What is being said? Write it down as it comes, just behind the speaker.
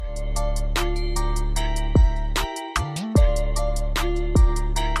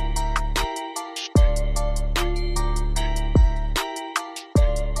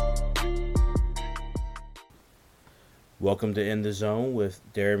Welcome to In the Zone with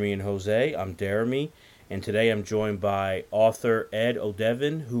Jeremy and Jose. I'm Jeremy, and today I'm joined by author Ed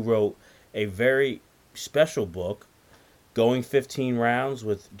O'Devin, who wrote a very special book, Going 15 Rounds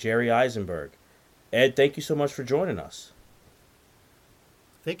with Jerry Izenberg. Ed, thank you so much for joining us.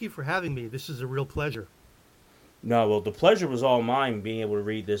 Thank you for having me. This is a real pleasure. No, well, the pleasure was all mine being able to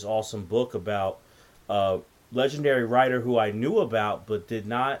read this awesome book about a legendary writer who I knew about but did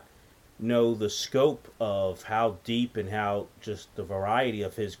not know the scope of how deep and how just the variety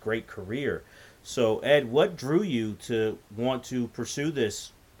of his great career. So, Ed, what drew you to want to pursue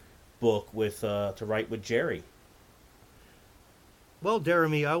this book with to write with Jerry? Well,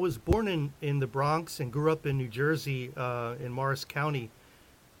 Jeremy, I was born in the Bronx and grew up in New Jersey, in Morris County.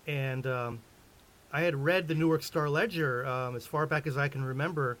 And I had read the Newark Star Ledger as far back as I can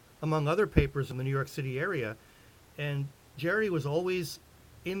remember, among other papers in the New York City area. And Jerry was always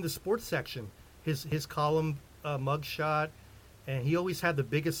in the sports section. His column, Mugshot, and he always had the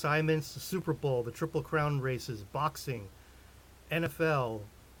big assignments: the Super Bowl, the Triple Crown races, boxing, NFL,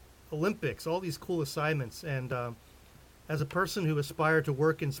 Olympics, all these cool assignments. And as a person who aspired to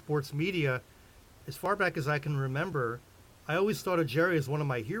work in sports media, as far back as I can remember, I always thought of Jerry as one of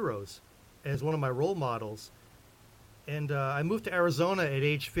my heroes, as one of my role models. And I moved to Arizona at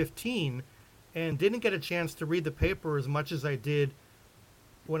age 15 and didn't get a chance to read the paper as much as I did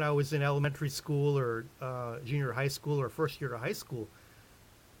when I was in elementary school or junior high school or first year of high school.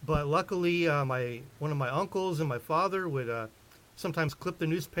 But luckily, one of my uncles and my father would sometimes clip the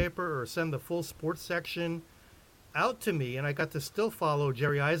newspaper or send the full sports section out to me, and I got to still follow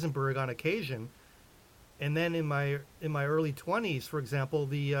Jerry Izenberg on occasion. And then in my early 20s, for example,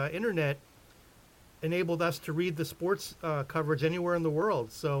 the internet enabled us to read the sports coverage anywhere in the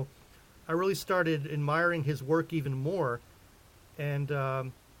world. So I really started admiring his work even more. And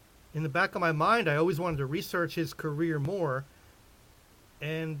in the back of my mind, I always wanted to research his career more.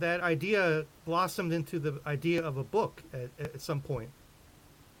 And that idea blossomed into the idea of a book at some point.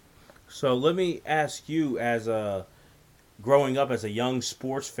 So let me ask you, as a growing up as a young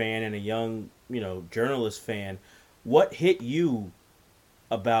sports fan and a young, journalist fan, what hit you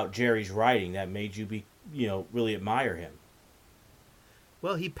about Jerry's writing that made you really admire him?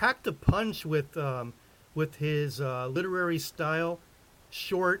 Well, he packed a punch with his literary style,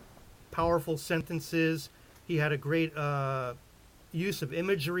 short, powerful sentences. He had a great use of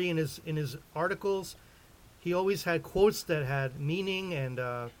imagery in his articles. He always had quotes that had meaning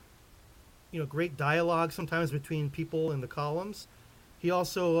and great dialogue sometimes between people in the columns. He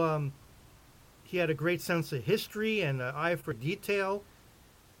also he had a great sense of history and an eye for detail.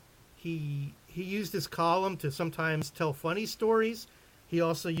 He used his column to sometimes tell funny stories. He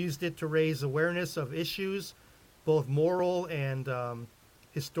also used it to raise awareness of issues, both moral and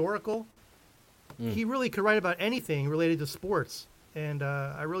historical. He really could write about anything related to sports, and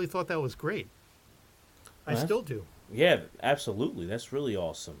I really thought that was great. I Well, still do. yeah, absolutely. That's really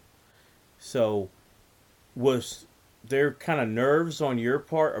awesome. So, was there kind of nerves on your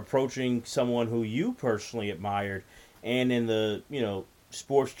part approaching someone who you personally admired and in the,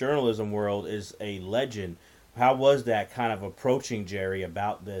 sports journalism world is a legend? How was that kind of approaching Jerry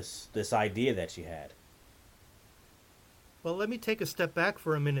about this idea that you had? Well, let me take a step back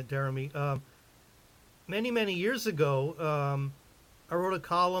for a minute, Jeremy. Many, many years ago, I wrote a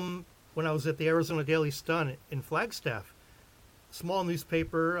column when I was at the Arizona Daily Sun in Flagstaff, small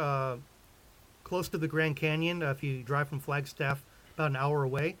newspaper close to the Grand Canyon. If you drive from Flagstaff, about an hour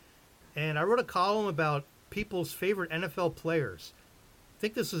away. And I wrote a column about people's favorite NFL players. I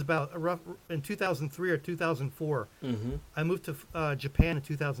think this is about in 2003 or 2004. Mm-hmm. I moved to Japan in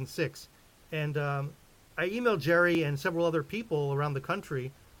 2006. And I emailed Jerry and several other people around the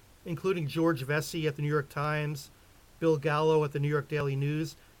country, including George Vesey at the New York Times, Bill Gallo at the New York Daily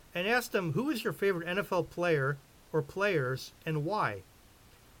News, and asked them, who is your favorite NFL player or players and why?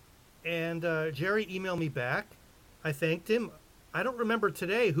 And Jerry emailed me back. I thanked him. I don't remember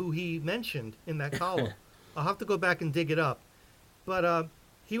today who he mentioned in that column. I'll have to go back and dig it up. But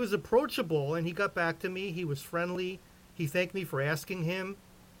he was approachable, and he got back to me. He was friendly. He thanked me for asking him.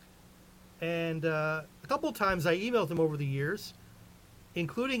 And a couple times I emailed him over the years,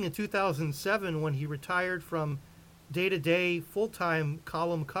 including in 2007 when he retired from day-to-day full-time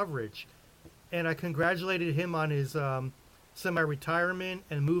column coverage. And I congratulated him on his semi-retirement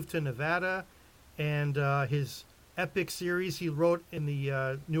and moved to Nevada, and his epic series he wrote in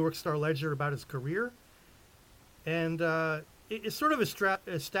the Newark Star Ledger about his career. And it sort of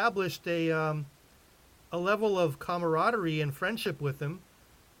established a level of camaraderie and friendship with him,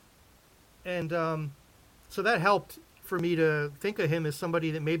 and so that helped for me to think of him as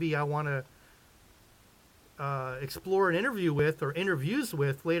somebody that maybe I want to explore an interview with or interviews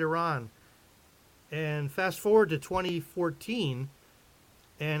with later on. And fast forward to 2014,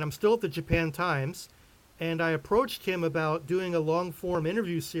 and I'm still at the Japan Times, and I approached him about doing a long form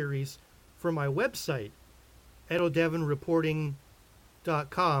interview series for my website,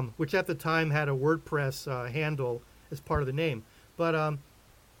 edodevonreporting.com, which at the time had a WordPress handle as part of the name. But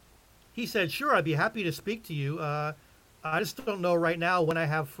he said, sure, I'd be happy to speak to you. I just don't know right now when I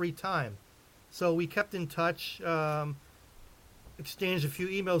have free time. So we kept in touch, exchanged a few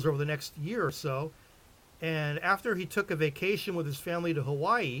emails over the next year or so. And after he took a vacation with his family to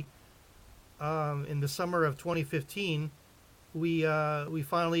Hawaii in the summer of 2015, we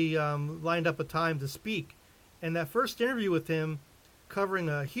finally lined up a time to speak. And that first interview with him, covering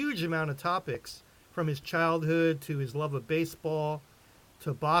a huge amount of topics, from his childhood to his love of baseball,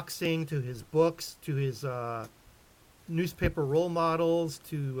 to boxing, to his books, to his newspaper role models,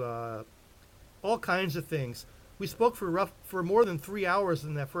 to all kinds of things. We spoke for more than 3 hours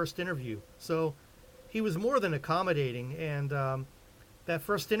in that first interview. So he was more than accommodating, and that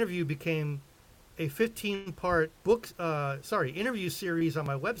first interview became a 15-part interview series on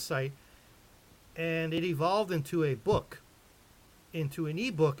my website, and it evolved into a book, into an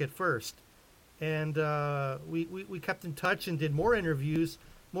ebook at first. And we kept in touch and did more interviews,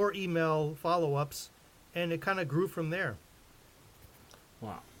 more email follow-ups, and it kind of grew from there.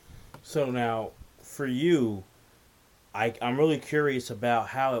 Wow. So now, for you, I'm really curious about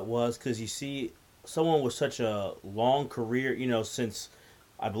how it was, because you see, someone with such a long career, since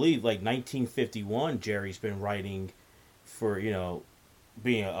I believe like 1951, Jerry's been writing for,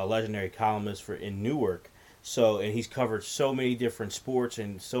 being a legendary columnist in Newark. So, and he's covered so many different sports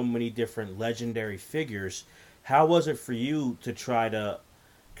and so many different legendary figures. How was it for you to try to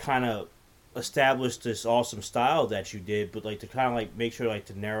kind of establish this awesome style that you did, but like to kind of like make sure like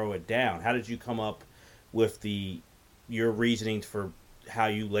to narrow it down? How did you come up with your reasonings for how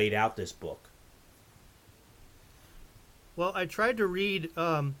you laid out this book? Well, I tried to read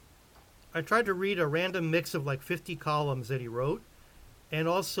a random mix of like 50 columns that he wrote, and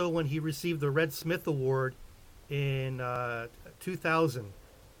also when he received the Red Smith Award in 2000.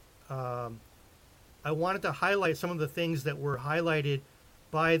 I wanted to highlight some of the things that were highlighted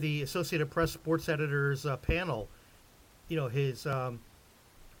by the Associated Press sports editors panel. His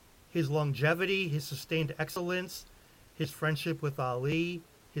longevity, his sustained excellence, his friendship with Ali,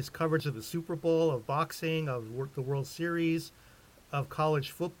 his coverage of the Super Bowl, of boxing, of the World Series, of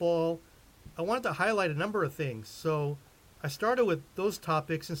college football. I wanted to highlight a number of things. So I started with those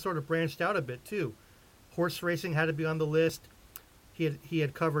topics and sort of branched out a bit too. Horse racing had to be on the list. He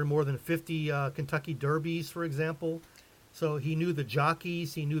had covered more than 50 Kentucky Derbies, for example. So he knew the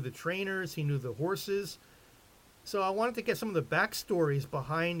jockeys, he knew the trainers, he knew the horses. So I wanted to get some of the backstories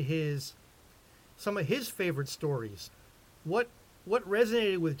behind some of his favorite stories. What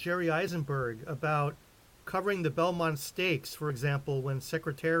resonated with Jerry Eisenberg about covering the Belmont Stakes, for example, when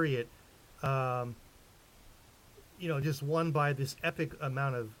Secretariat, just won by this epic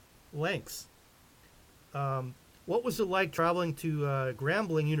amount of lengths? What was it like traveling to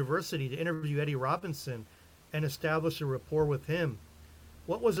Grambling University to interview Eddie Robinson and establish a rapport with him?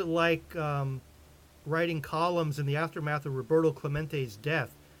 What was it like writing columns in the aftermath of Roberto Clemente's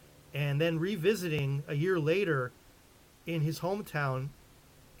death and then revisiting a year later in his hometown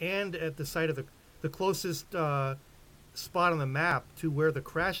and at the site of the closest spot on the map to where the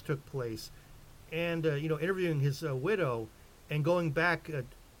crash took place, and interviewing his widow, and going back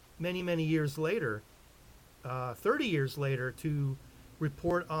many, many years later, 30 years later, to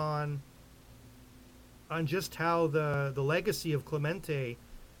report on just how the legacy of Clemente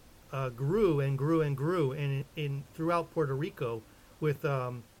grew and grew and grew in throughout Puerto Rico with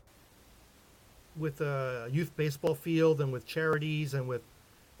a youth baseball field and with charities and with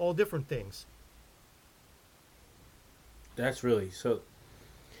all different things. That's really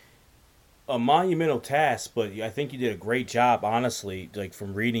a monumental task, but I think you did a great job, honestly, like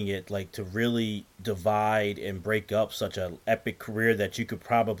from reading it, like to really divide and break up such an epic career that you could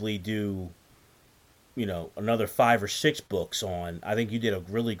probably do, another 5 or 6 books on. I think you did a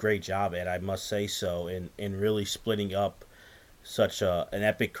really great job, Ed, I must say so, in really splitting up such an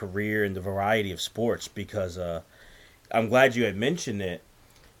epic career in the variety of sports, because I'm glad you had mentioned it.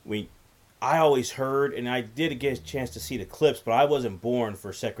 I always heard, and I did get a chance to see the clips, but I wasn't born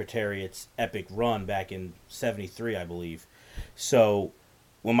for Secretariat's epic run back in '73, I believe. So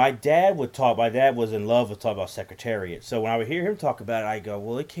when my dad would talk, my dad was in love with talking about Secretariat. So when I would hear him talk about it, I go,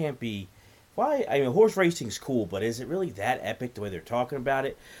 well, it can't be. Why? I mean, horse racing's cool, but is it really that epic the way they're talking about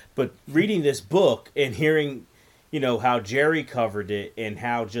it? But reading this book and hearing, how Jerry covered it and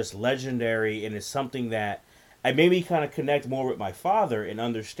how just legendary, and it's something that I made me kind of connect more with my father and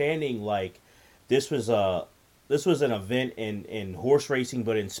understanding like this was a this was an event in horse racing,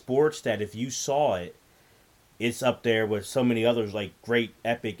 but in sports that if you saw it, it's up there with so many others like great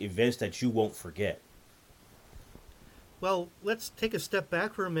epic events that you won't forget. Well, let's take a step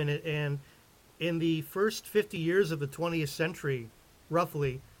back for a minute. And in the first 50 years of the 20th century,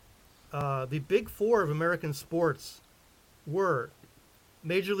 roughly, the big four of American sports were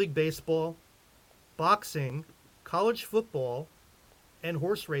Major League Baseball, boxing, college football, and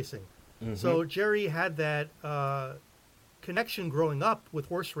horse racing. Mm-hmm. So Jerry had that connection growing up with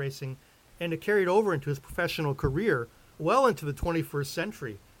horse racing, and it carried over into his professional career well into the 21st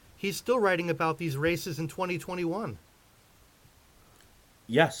century. He's still writing about these races in 2021.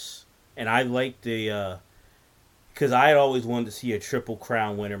 Yes, and I like the because I had always wanted to see a Triple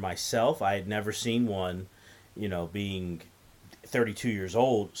Crown winner myself. I had never seen one, being 32 years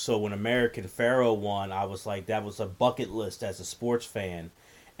old. So when American Pharaoh won, I was like, that was a bucket list as a sports fan.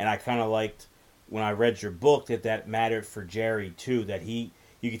 And I kind of liked when I read your book that mattered for Jerry too. That you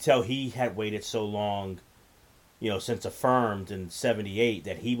could tell he had waited so long, since affirmed in '78,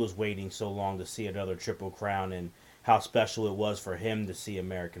 that he was waiting so long to see another Triple Crown, and how special it was for him to see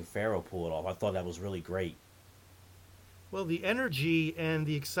American Pharaoh pull it off. I thought that was really great. Well, the energy and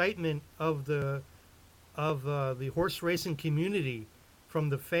the excitement of the horse racing community, from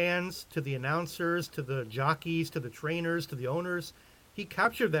the fans to the announcers to the jockeys to the trainers to the owners, he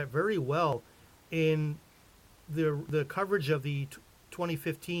captured that very well in the coverage of the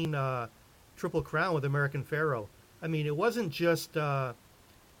 2015 Triple Crown with American Pharaoh. I mean, it wasn't just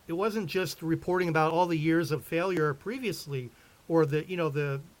reporting about all the years of failure previously, or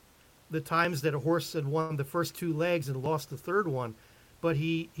the times that a horse had won the first two legs and lost the third one, but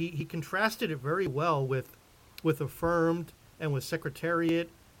he contrasted it very well with Affirmed and with Secretariat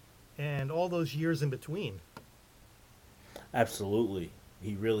and all those years in between. Absolutely,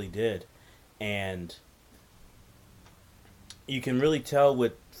 he really did, and you can really tell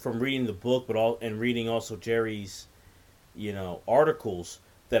with from reading the book, and reading also Jerry's, articles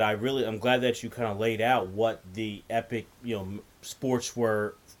that I'm glad that you kind of laid out what the epic, sports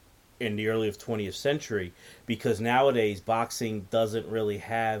were in the early of 20th century, because nowadays boxing doesn't really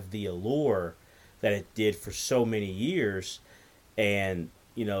have the allure that it did for so many years. And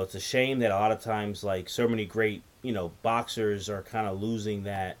it's a shame that a lot of times like so many great boxers are kind of losing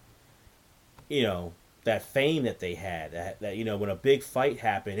you know that fame that they had, that when a big fight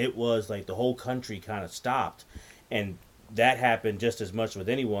happened, it was like the whole country kind of stopped. And that happened just as much with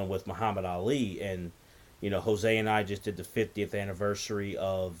anyone with Muhammad Ali. And Jose and I just did the 50th anniversary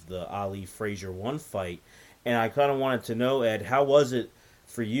of the Ali Frazier one fight, and I kind of wanted to know, Ed, how was it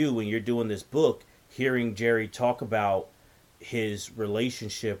for you when you're doing this book, hearing Jerry talk about his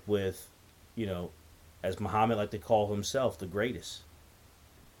relationship with, as Muhammad like to call himself, the greatest?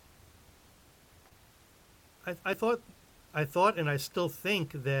 I thought, and I still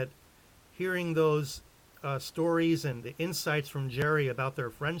think that hearing those stories and the insights from Jerry about their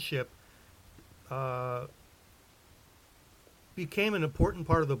friendship uh, became an important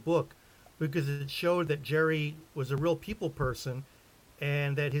part of the book, because it showed that Jerry was a real people person,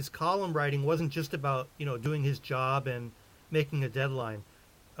 and that his column writing wasn't just about doing his job and making a deadline.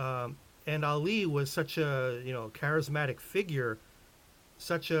 And Ali was such a charismatic figure,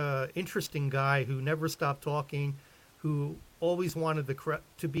 such a interesting guy who never stopped talking, who always wanted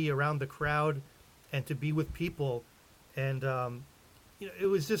to be around the crowd and to be with people, and it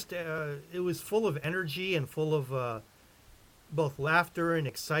was just it was full of energy and full of both laughter and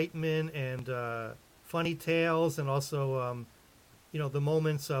excitement and funny tales, and also the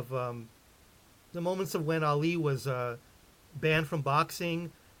moments of when Ali was banned from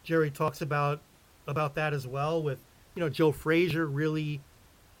boxing. Jerry talks about that as well. With Joe Frazier really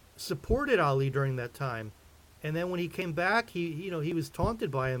supported Ali during that time, and then when he came back, he was taunted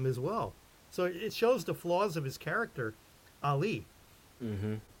by him as well. So it shows the flaws of his character, Ali.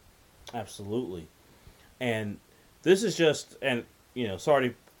 Mm-hmm. Absolutely. And this is just, and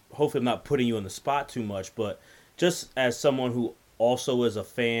sorry, hopefully I'm not putting you on the spot too much, but just as someone who also is a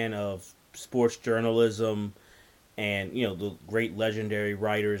fan of sports journalism and the great legendary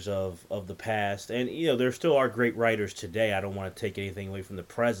writers of the past, and there still are great writers today. I don't want to take anything away from the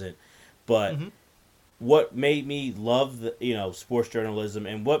present, but Hmm. what made me love sports journalism,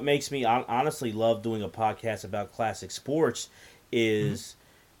 and what makes me honestly love doing a podcast about classic sports Hmm. is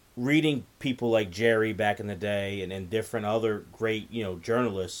reading people like Jerry back in the day and different other great,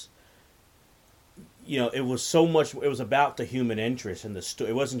 journalists, it was so much. It was about the human interest and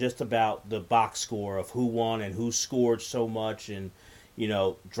it wasn't just about the box score of who won and who scored so much, and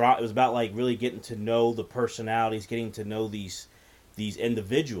It was about like really getting to know the personalities, getting to know these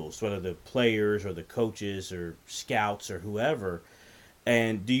individuals, whether the players or the coaches or scouts or whoever.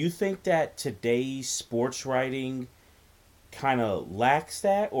 And do you think that today's sports writing kind of lacks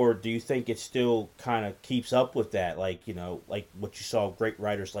that, or do you think it still kind of keeps up with that? Like like what you saw great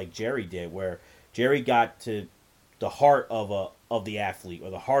writers like Jerry did, where Jerry got to the heart of the athlete or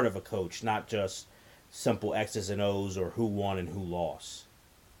the heart of a coach, not just simple X's and O's or who won and who lost.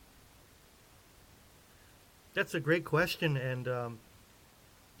 That's a great question, and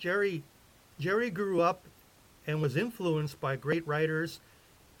Jerry Jerry grew up and was influenced by great writers,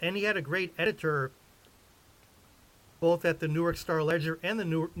 and he had a great editor both at the Newark Star Ledger and the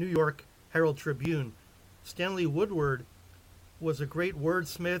New York Herald Tribune. Stanley Woodward was a great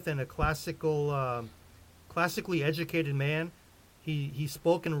wordsmith and a classically educated man. He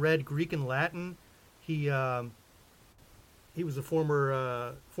spoke and read Greek and Latin. He was a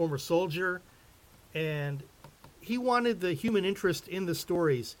former soldier, and he wanted the human interest in the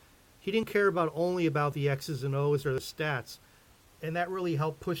stories. He didn't care only about the X's and O's or the stats, and that really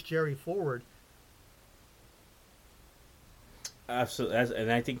helped push Jerry forward. Absolutely,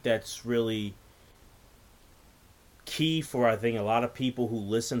 and I think that's really key for I think a lot of people who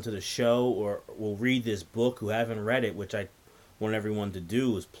listen to the show or will read this book who haven't read it, which I want everyone to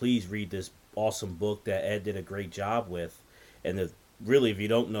do, is please read this awesome book that Ed did a great job with. And really, if you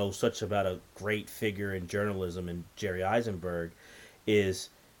don't know such about a great figure in journalism and Jerry Eisenberg, is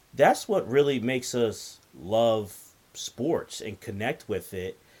that's what really makes us love sports and connect with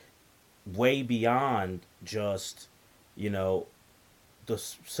it way beyond just, you know, the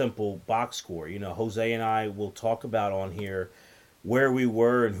simple box score. You know, Jose and I will talk about on here where we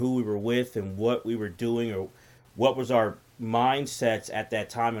were and who we were with and what we were doing or what was our mindsets at that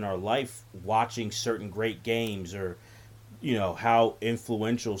time in our life watching certain great games, or you know how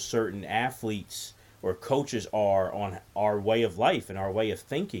influential certain athletes or coaches are on our way of life and our way of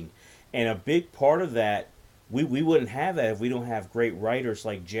thinking. And a big part of that, we wouldn't have that if we don't have great writers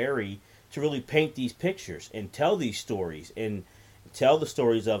like Jerry to really paint these pictures and tell these stories and tell the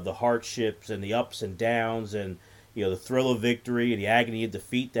stories of the hardships and the ups and downs and the thrill of victory and the agony of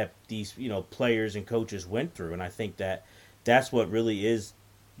defeat that these players and coaches went through. And I think that that's what really is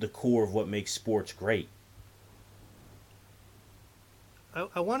the core of what makes sports great.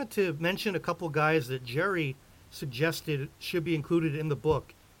 I wanted to mention a couple guys that Jerry suggested should be included in the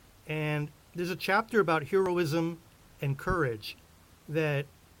book. And there's a chapter about heroism and courage that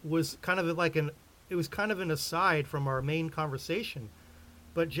was kind of it was kind of an aside from our main conversation.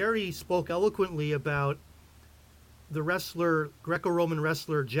 But Jerry spoke eloquently about the Greco-Roman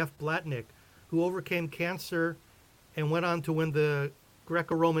wrestler Jeff Blatnick, who overcame cancer and went on to win the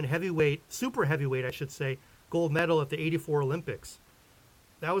Greco-Roman super heavyweight, I should say, gold medal at the '84 Olympics.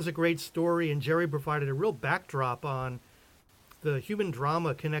 That was a great story, and Jerry provided a real backdrop on the human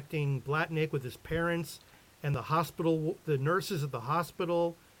drama connecting Blatnick with his parents and the nurses at the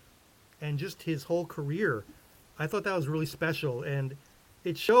hospital, and just his whole career. I thought that was really special, and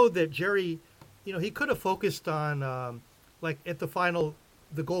it showed that Jerry, he could have focused on, like at the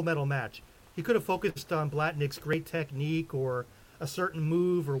gold medal match, he could have focused on Blatnick's great technique or a certain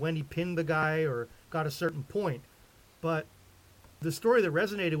move or when he pinned the guy or got a certain point. But the story that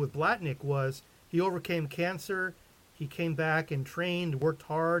resonated with Blatnick was he overcame cancer, he came back and trained, worked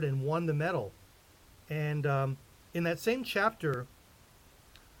hard, and won the medal. And in that same chapter,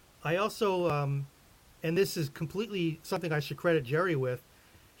 I also, and this is completely something I should credit Jerry with,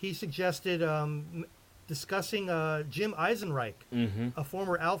 he suggested discussing Jim Eisenreich, a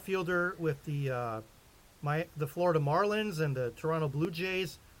former outfielder with the Florida Marlins and the Toronto Blue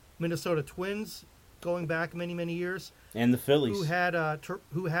Jays, Minnesota Twins, going back many, many years. And the Phillies.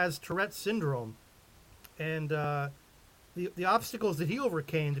 Who has Tourette's syndrome. And the obstacles that he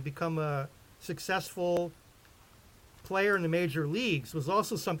overcame to become a successful player in the major leagues was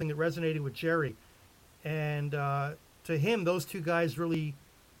also something that resonated with Jerry. And to him, those two guys really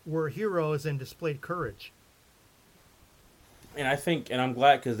were heroes and displayed courage. And I think, and I'm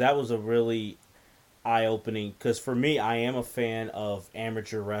glad, because that was a really eye-opening, because for me, I am a fan of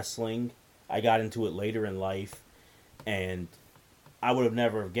amateur wrestling. I got into it later in life, and I would have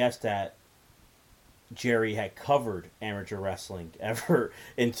never guessed that Jerry had covered amateur wrestling ever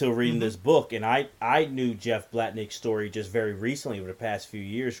until reading this book. And I knew Jeff Blatnick's story just very recently over the past few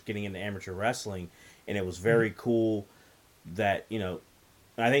years getting into amateur wrestling, and it was very cool that,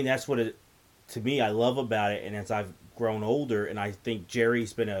 I think that's what it, to me, I love about it. And as I've grown older, and I think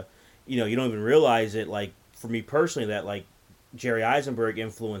Jerry's been a, you don't even realize it. Like for me personally, that like Jerry Eisenberg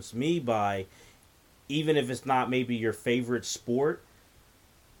influenced me by, even if it's not maybe your favorite sport,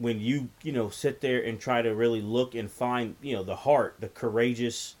 when you sit there and try to really look and find the heart, the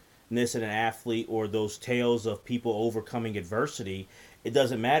courageousness in an athlete, or those tales of people overcoming adversity. It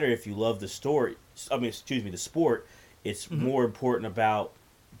doesn't matter if you love the story. I mean, excuse me, the sport. It's more important about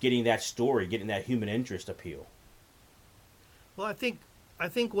getting that story, getting that human interest appeal. Well, I think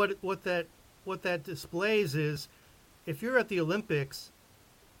what that displays is, if you're at the Olympics,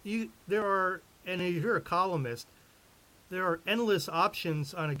 and if you're a columnist, there are endless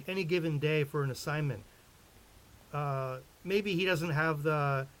options on any given day for an assignment. Maybe he doesn't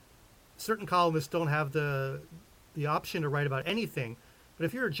have certain columnists don't have the option to write about anything, but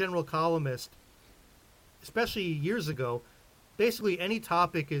if you're a general columnist, especially years ago, basically any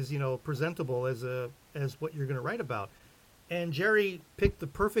topic is presentable as what you're going to write about. And Jerry picked the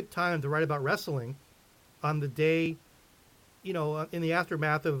perfect time to write about wrestling on the day, in the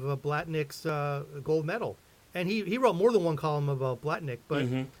aftermath of Blatnick's gold medal. And he wrote more than one column about Blatnick, but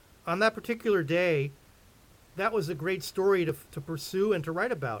on that particular day, that was a great story to pursue and to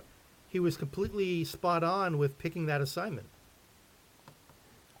write about. He was completely spot on with picking that assignment.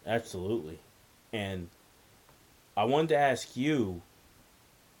 Absolutely. And I wanted to ask you,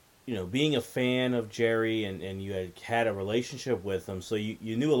 being a fan of Jerry, and you had a relationship with him, so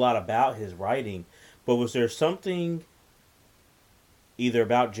you knew a lot about his writing, but was there something either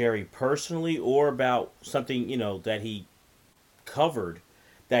about Jerry personally or about something, that he covered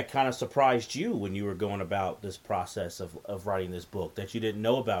that kind of surprised you when you were going about this process of writing this book that you didn't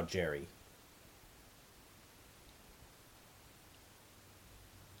know about Jerry?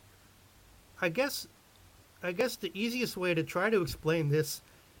 I guess the easiest way to try to explain this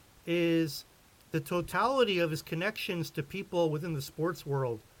is the totality of his connections to people within the sports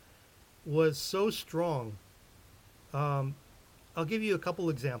world was so strong. I'll give you a couple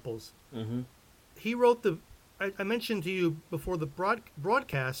examples. Mm-hmm. He wrote I mentioned to you before the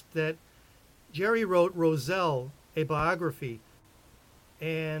broadcast that Jerry wrote Roselle, a biography.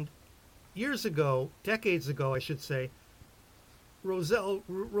 And years ago, decades ago, I should say,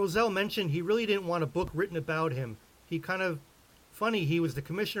 Roselle mentioned he really didn't want a book written about him. He was the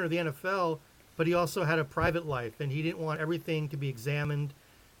commissioner of the NFL, but he also had a private life, and he didn't want everything to be examined.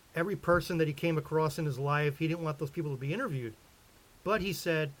 Every person that he came across in his life, he didn't want those people to be interviewed. But he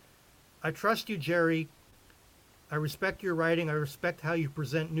said, I trust you, Jerry. I respect your writing. I respect how you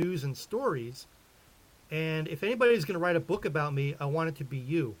present news and stories. And if anybody's going to write a book about me, I want it to be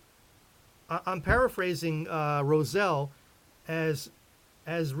you. I'm paraphrasing Roselle as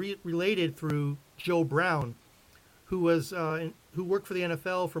related through Joe Brown, who worked for the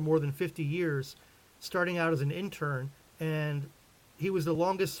NFL for more than 50 years, starting out as an intern, and he was the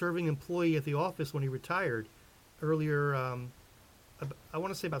longest serving employee at the office when he retired earlier. I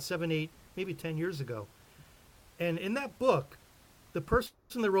want to say about 7, 8, maybe 10 years ago. And in that book, the person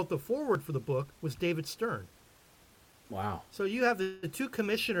that wrote the foreword for the book was David Stern. Wow. So you have the two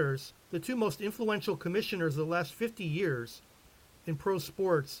commissioners, the two most influential commissioners of the last 50 years in pro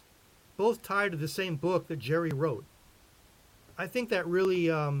sports, both tied to the same book that Jerry wrote. I think that really,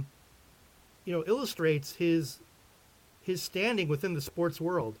 illustrates his standing within the sports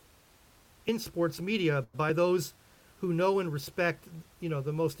world, in sports media, by those who know and respect,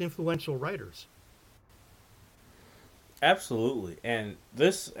 the most influential writers. Absolutely. And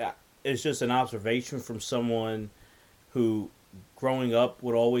this is just an observation from someone who, growing up,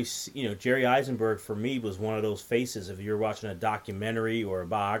 would always, Jerry Eisenberg for me was one of those faces. If you're watching a documentary or a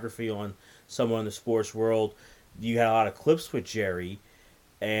biography on someone in the sports world, you had a lot of clips with Jerry.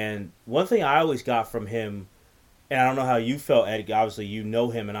 And one thing I always got from him, and I don't know how you felt, Ed, obviously you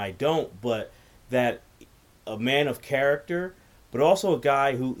know him and I don't, but that a man of character, but also a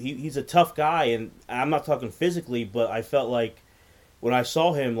guy who he's a tough guy, and I'm not talking physically, but I felt like when I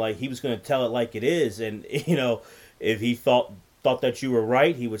saw him, like he was going to tell it like it is, and if he thought that you were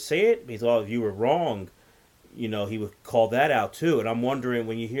right, he would say it. If he thought if you were wrong, he would call that out too. And I'm wondering,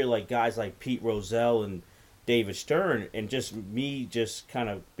 when you hear like guys like Pete Rozelle and David Stern, and just me just kind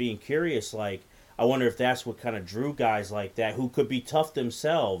of being curious, like I wonder if that's what kind of drew guys like that who could be tough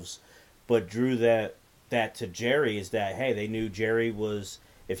themselves, but drew that to Jerry, is that, hey, they knew Jerry was,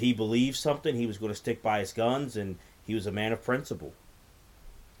 if he believed something, he was going to stick by his guns, and he was a man of principle.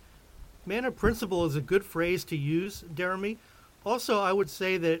 Man of principle is a good phrase to use, Jeremy. Also, I would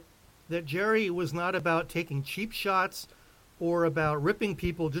say that Jerry was not about taking cheap shots or about ripping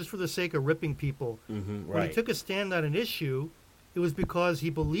people just for the sake of ripping people. Mm-hmm, right. When he took a stand on an issue, it was because he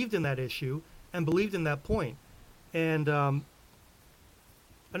believed in that issue and believed in that point. And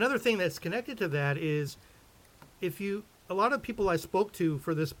another thing that's connected to that is a lot of people I spoke to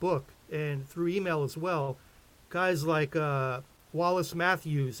for this book and through email as well, guys like Wallace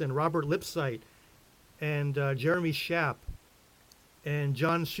Matthews and Robert Lipsyte and Jeremy Schaap and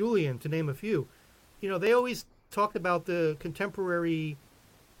John Schulian, to name a few, they always talked about the contemporary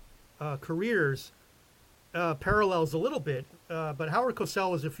careers parallels a little bit, but Howard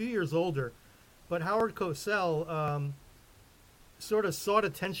Cosell was a few years older. But Howard Cosell sort of sought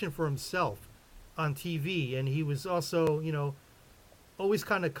attention for himself on TV, and he was also, always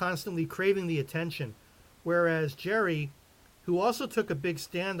kind of constantly craving the attention. Whereas Jerry, who also took a big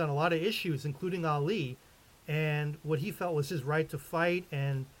stand on a lot of issues, including Ali, and what he felt was his right to fight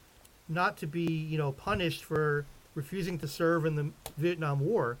and not to be, punished for refusing to serve in the Vietnam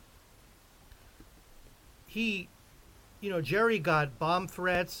War. Jerry got bomb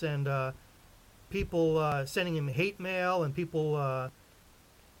threats and people sending him hate mail and people,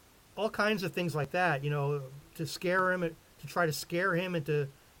 all kinds of things like that, to scare him, to try to scare him and to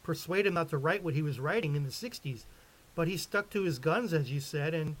persuade him not to write what he was writing in the 60s. But he stuck to his guns, as you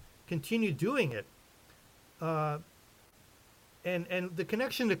said, and continued doing it. And the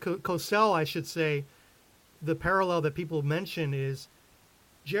connection to Cosell, I should say, the parallel that people mention is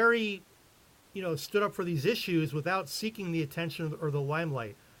Jerry, stood up for these issues without seeking the attention or the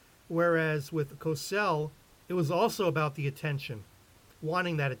limelight. Whereas with Cosell, it was also about the attention,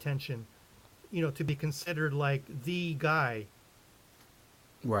 wanting that attention, to be considered like the guy.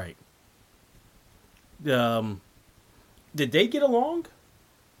 Right. Did they get along?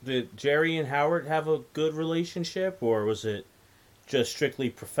 Did Jerry and Howard have a good relationship, or was it just strictly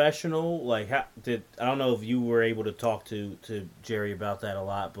professional? Like, I don't know if you were able to talk to Jerry about that a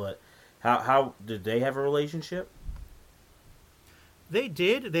lot, but how did they have a relationship? They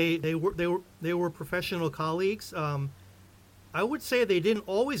did. They were professional colleagues. I would say they didn't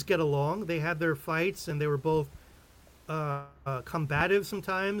always get along. They had their fights, and they were both combative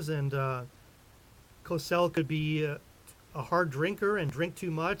sometimes. And Cosell could be a hard drinker and drink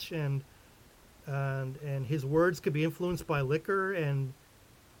too much, and his words could be influenced by liquor. And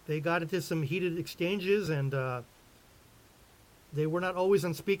they got into some heated exchanges, and they were not always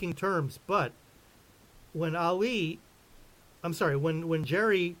on speaking terms. But when when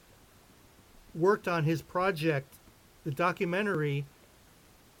Jerry worked on his project, the documentary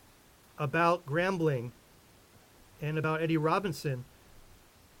about Grambling and about Eddie Robinson,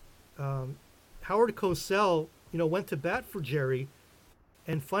 Howard Cosell, went to bat for Jerry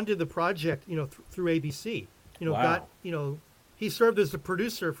and funded the project, through ABC. Wow. He served as the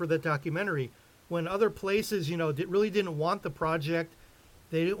producer for that documentary when other places, really didn't want the project.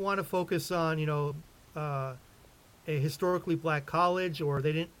 They didn't want to focus on, a historically black college, or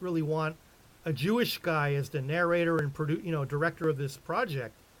they didn't really want a Jewish guy as the narrator and director of this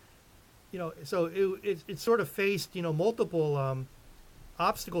project. So it sort of faced, multiple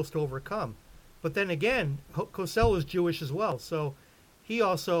obstacles to overcome. But then again, Cosell was Jewish as well, so he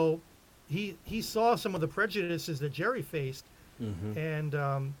also he saw some of the prejudices that Jerry faced,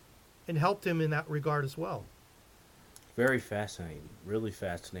 Mm-hmm. and helped him in that regard as well. Very fascinating, really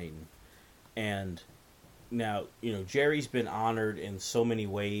fascinating. And now, Jerry's been honored in so many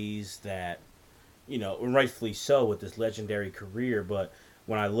ways that, and rightfully so with this legendary career. But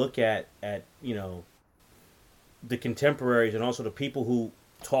when I look at the contemporaries and also the people who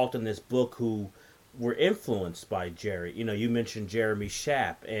talked in this book who were influenced by Jerry, you mentioned Jeremy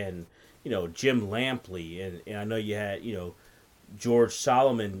Schaap and, Jim Lampley. And I know you had, George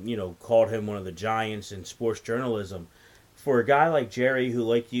Solomon, called him one of the giants in sports journalism. For a guy like Jerry, who,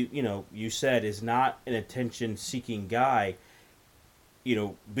 like you said, is not an attention-seeking guy,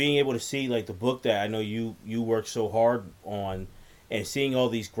 being able to see like the book that I know you worked so hard on, and seeing all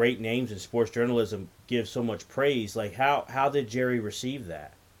these great names in sports journalism give so much praise. Like, how did Jerry receive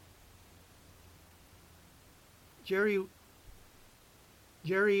that? Jerry,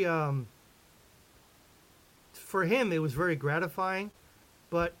 for him, it was very gratifying,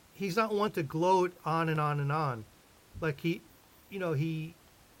 but he's not one to gloat on and on and on. Like he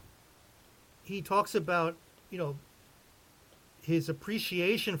talks about, his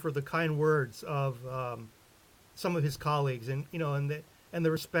appreciation for the kind words of some of his colleagues, and and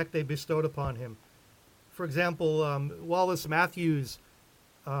the respect they bestowed upon him. For example, Wallace Matthews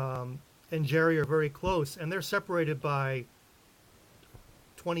and Jerry are very close, and they're separated by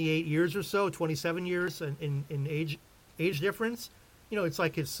 28 years or so, 27 years in age difference. It's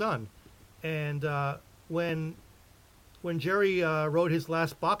like his son. And when Jerry wrote his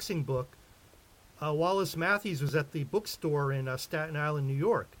last boxing book, Wallace Matthews was at the bookstore in Staten Island, New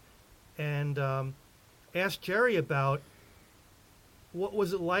York, and asked Jerry about what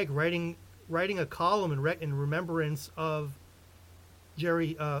was it like writing a column in remembrance of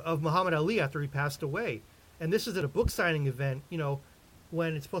Jerry of Muhammad Ali after he passed away. And this is at a book signing event,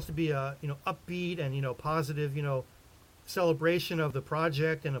 when it's supposed to be a upbeat and positive, celebration of the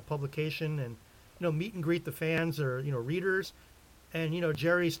project and a publication, and meet and greet the fans or readers. And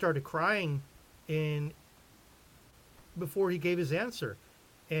Jerry started crying in before he gave his answer.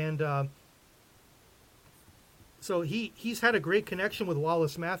 And so he's had a great connection with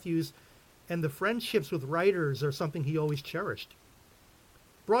Wallace Matthews, and the friendships with writers are something he always cherished.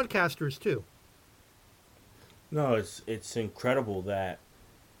 Broadcasters too. No, it's incredible that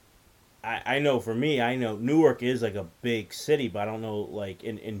I know for me, I know Newark is like a big city, but I don't know, like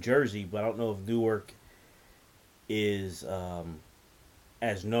in Jersey, but I don't know if Newark is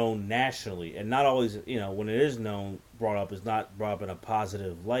as known nationally, and not always, when it is known, brought up, is not brought up in a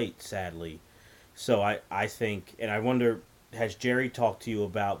positive light, sadly. So I think, and I wonder, has Jerry talked to you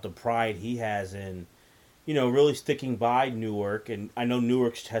about the pride he has in, really sticking by Newark? And I know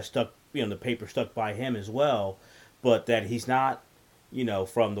Newark has stuck, the paper stuck by him as well, but that he's not,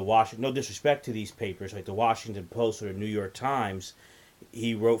 from the Washington, no disrespect to these papers, like the Washington Post or the New York Times,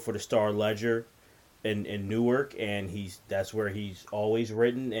 he wrote for the Star Ledger in Newark, and that's where he's always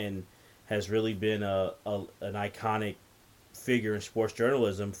written and has really been an iconic figure in sports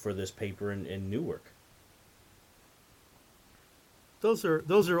journalism for this paper in Newark. Those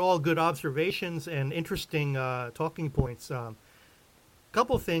are all good observations and interesting talking points.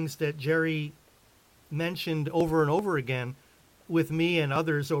 Couple things that Jerry mentioned over and over again with me and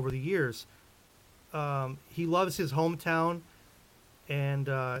others over the years. He loves his hometown,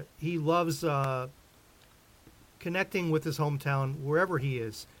 and he loves connecting with his hometown wherever he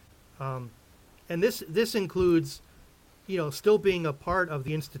is. And this includes, still being a part of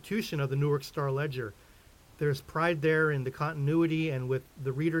the institution of the Newark Star Ledger. There's pride there in the continuity and with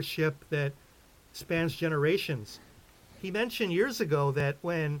the readership that spans generations. He mentioned years ago that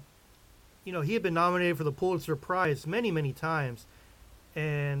when, he had been nominated for the Pulitzer Prize many, many times,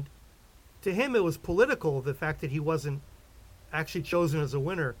 and to him it was political, the fact that he wasn't actually chosen as a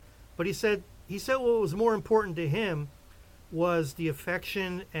winner. But he said what was more important to him was the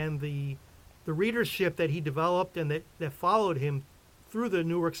affection and the readership that he developed and that followed him through the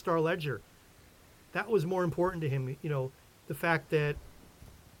Newark Star Ledger. That was more important to him, the fact that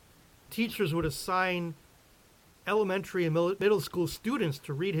teachers would assign elementary and middle school students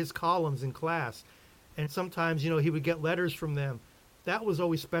to read his columns in class. And sometimes, he would get letters from them. That was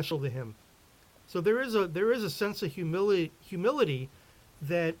always special to him. So there is a sense of humility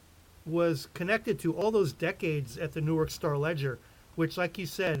that was connected to all those decades at the Newark Star Ledger, which, like you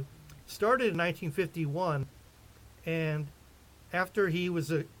said, started in 1951. And after he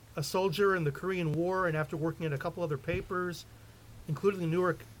was a soldier in the Korean War, and after working at a couple other papers, including the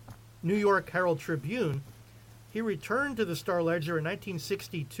New York Herald Tribune, he returned to the Star Ledger in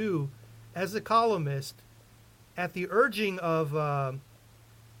 1962 as a columnist at the urging of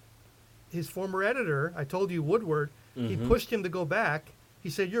his former editor. I told you, Woodward. Mm-hmm. He pushed him to go back. He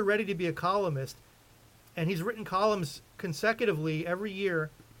said, "You're ready to be a columnist." And he's written columns consecutively every year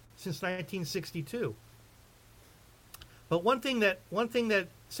since 1962. But one thing that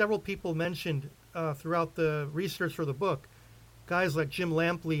several people mentioned throughout the research for the book, guys like Jim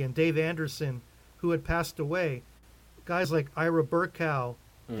Lampley and Dave Anderson, who had passed away, guys like Ira Berkow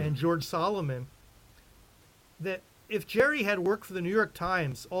and George Solomon, that if Jerry had worked for the New York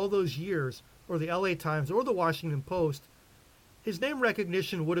Times all those years, or the LA Times, or the Washington Post, his name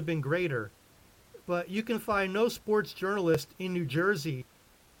recognition would have been greater. But you can find no sports journalist in New Jersey,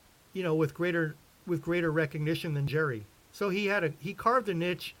 with greater recognition than Jerry. So he carved a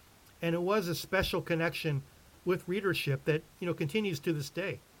niche, and it was a special connection with readership that continues to this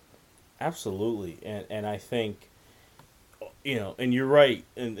day. Absolutely, and I think, and you're right,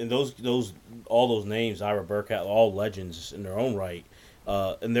 and those all those names, Ira Burkett, all legends in their own right,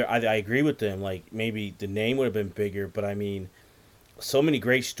 and I agree with them. Like, maybe the name would have been bigger, but I mean, so many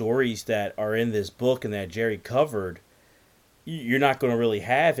great stories that are in this book and that Jerry covered, you're not going to really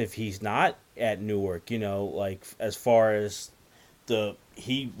have if he's not at Newark. Like, as far as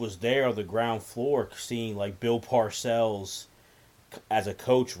he was there on the ground floor, seeing like Bill Parcells as a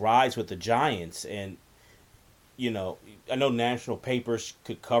coach rise with the Giants. And I know national papers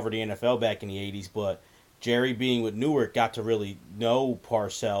could cover the NFL back in the 80s, but Jerry, being with Newark, got to really know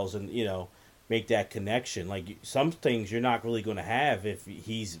Parcells and make that connection. Like, some things you're not really going to have if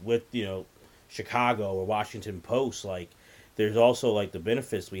he's with Chicago or Washington Post. Like, there's also like the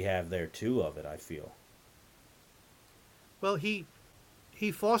benefits we have there too of it, I feel. Well, he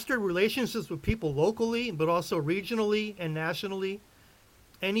fostered relationships with people locally, but also regionally and nationally,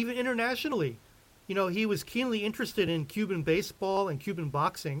 and even internationally. You know, he was keenly interested in Cuban baseball and Cuban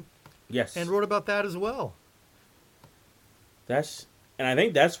boxing, and Yes. wrote about that as well. That's and I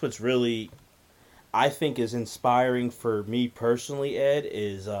think that's what's really I think is inspiring for me personally, Ed,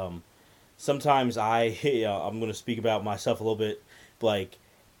 is sometimes I'm going to speak about myself a little bit. Like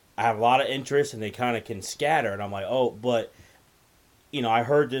I have a lot of interests, and they kind of can scatter, and I'm like, oh, but I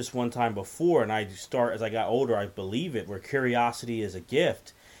heard this one time before, and I start as I got older, I believe it, where curiosity is a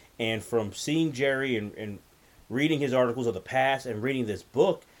gift, and from seeing Jerry and reading his articles of the past and reading this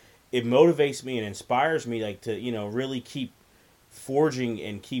book, it motivates me and inspires me, like to really keep forging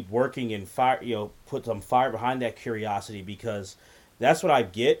and keep working and fire, put some fire behind that curiosity, because that's what I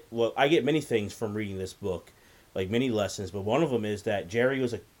get. Well, I get many things from reading this book, like many lessons, but one of them is that Jerry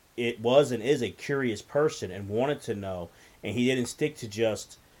was and is a curious person and wanted to know, and he didn't stick to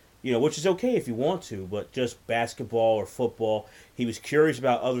just, which is okay if you want to, but just basketball or football. He was curious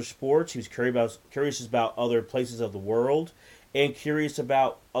about other sports. He was curious about other places of the world, and curious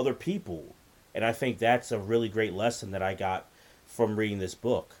about other people. And I think that's a really great lesson that I got from reading this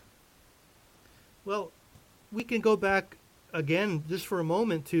book. Well, we can go back again just for a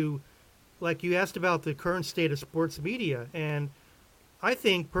moment to, like you asked about the current state of sports media, and I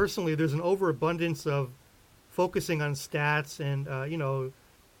think personally there's an overabundance of focusing on stats and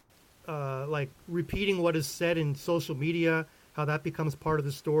like repeating what is said in social media, how that becomes part of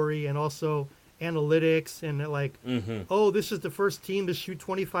the story, and also analytics and like, Mm-hmm. oh, this is the first team to shoot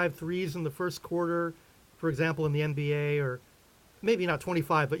 25 threes in the first quarter, for example, in the NBA, or maybe not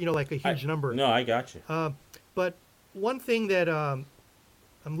 25, but like a huge number. No, I got you. But one thing that I'm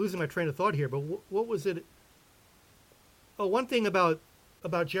losing my train of thought here, but what was it? Oh, one thing about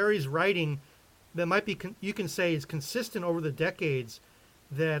Jerry's writing that might be you can say is consistent over the decades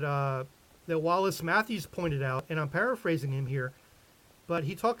that Wallace Matthews pointed out, and I'm paraphrasing him here, but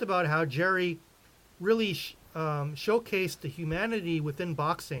he talked about how Jerry really showcased the humanity within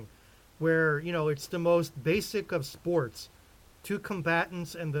boxing, where it's the most basic of sports, two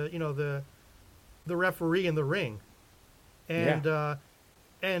combatants and the referee in the ring, and Yeah.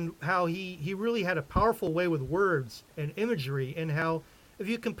 and how he really had a powerful way with words and imagery, and how if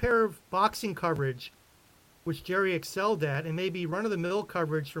you compare boxing coverage, which Jerry excelled at, and maybe run-of-the-mill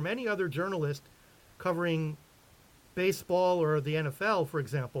coverage from any other journalist covering baseball or the NFL, for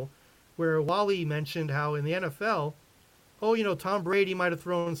example, where Wally mentioned how in the NFL, oh, Tom Brady might have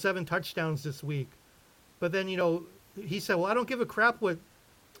thrown 7 touchdowns this week, but then he said, well, I don't give a crap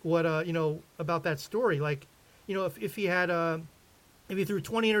what about that story. Like, if he had if he threw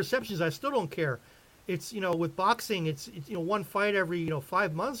 20 interceptions, I still don't care. It's with boxing, it's one fight every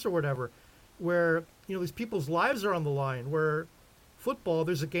 5 months or whatever, where these people's lives are on the line. Where football,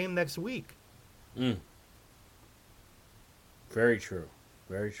 there's a game next week. Mm. Very true.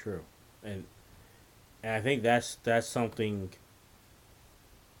 Very true. And and I think that's something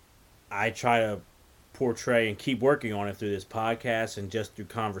I try to portray and keep working on it through this podcast and just through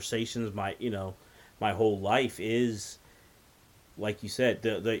conversations. My whole life is like you said.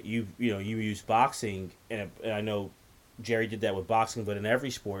 You use boxing, and I know Jerry did that with boxing, but in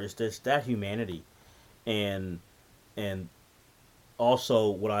every sport, it's just that humanity, and and also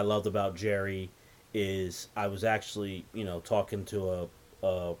what I loved about Jerry is I was actually talking to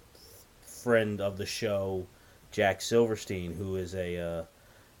a friend of the show, Jack Silverstein, who is a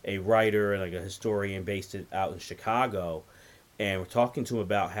writer and like a historian based out in Chicago, and we're talking to him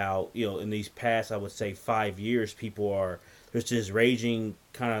about how in these past, I would say, 5 years, there's this raging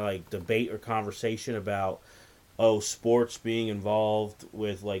kind of like debate or conversation about, oh, sports being involved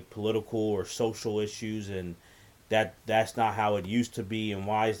with like political or social issues, and that's not how it used to be, and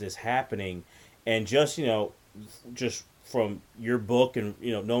why is this happening? And just from your book, and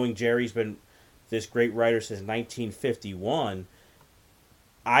knowing Jerry's been this great writer since 1951,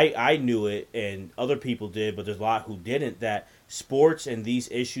 I knew it, and other people did, but there's a lot who didn't, that sports and these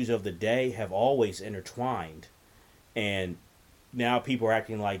issues of the day have always intertwined. And now people are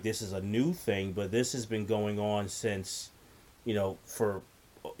acting like this is a new thing, but this has been going on since, for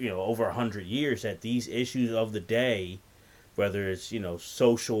over 100 years, that these issues of the day, whether it's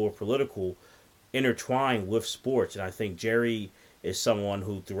social or political, intertwine with sports. And I think Jerry is someone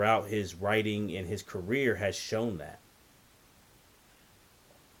who throughout his writing and his career has shown that.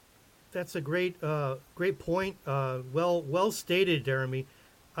 That's a great point. Well stated, Jeremy.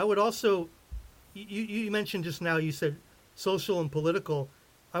 I would also, you mentioned just now, you said social and political.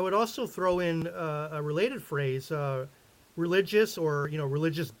 I would also throw in a related phrase, religious or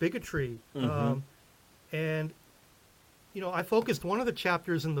religious bigotry. Mm-hmm. And I focused one of the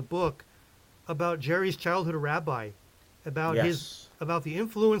chapters in the book about Jerry's childhood rabbi, about Yes. about the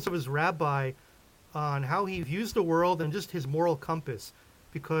influence of his rabbi on how he views the world and just his moral compass,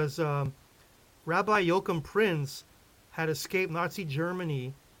 because Rabbi Joachim Prinz had escaped Nazi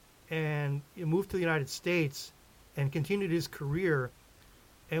Germany and he moved to the United States and continued his career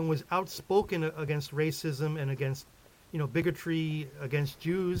and was outspoken against racism and against bigotry against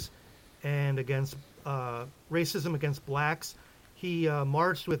Jews and against racism against blacks. He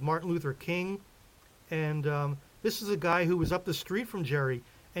marched with Martin Luther King, and this is a guy who was up the street from Jerry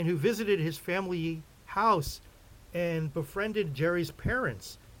and who visited his family house and befriended Jerry's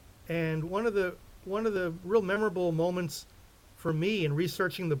parents. And one of the real memorable moments for me in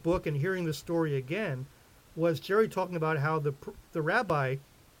researching the book and hearing the story again was Jerry talking about how the rabbi,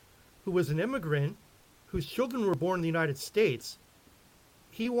 who was an immigrant, whose children were born in the United States,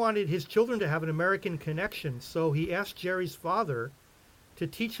 he wanted his children to have an American connection. So he asked Jerry's father to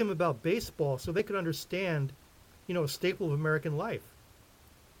teach him about baseball so they could understand, a staple of American life.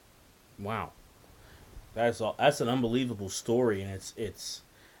 Wow. That's an unbelievable story, and it's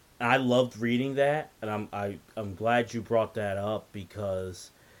I loved reading that, and I'm glad you brought that up,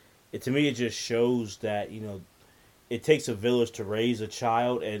 because to me it just shows that it takes a village to raise a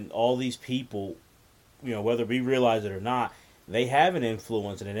child, and all these people, whether we realize it or not, they have an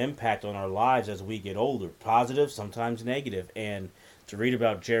influence and an impact on our lives as we get older, positive, sometimes negative. And to read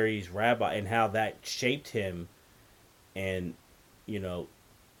about Jerry's rabbi and how that shaped him, and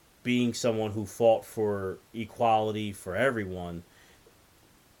being someone who fought for equality for everyone,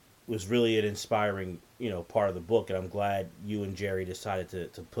 was really an inspiring part of the book, and I'm glad you and Jerry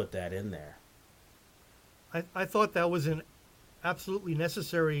decided to put that in there. I thought that was an absolutely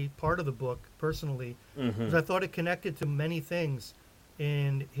necessary part of the book, personally, because I thought it connected to many things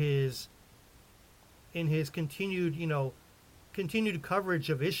in his continued coverage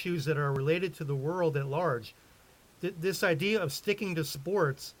of issues that are related to the world at large. This idea of sticking to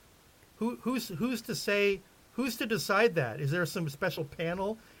sports, who's to decide that? Is there some special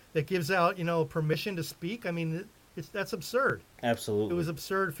panel that gives out permission to speak? I mean, that's absurd. Absolutely. It was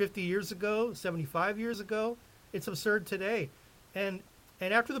absurd 50 years ago, 75 years ago. It's absurd today. And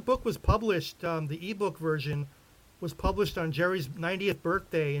after the book was published, the ebook version was published on Jerry's 90th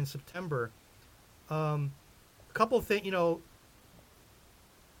birthday in September. A couple things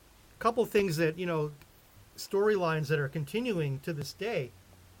that storylines that are continuing to this day.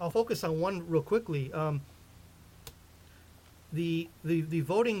 I'll focus on one real quickly. The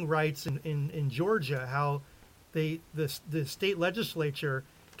voting rights in Georgia, how the state legislature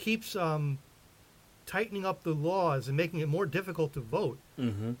keeps tightening up the laws and making it more difficult to vote.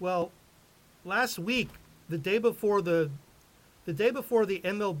 Mm-hmm. Well, last week, the day before the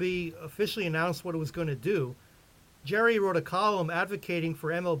MLB officially announced what it was going to do, Jerry wrote a column advocating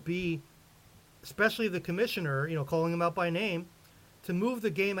for MLB, especially the commissioner, calling him out by name, to move the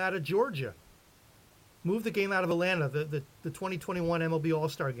game out of Georgia, move the game out of Atlanta, the 2021 MLB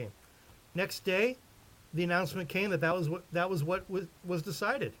All-Star game. Next day, the announcement came that was what was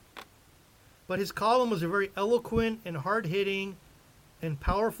decided. But his column was a very eloquent and hard-hitting and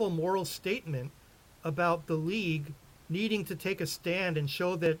powerful moral statement about the league needing to take a stand and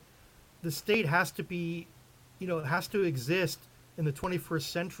show that the state has to be, has to exist in the 21st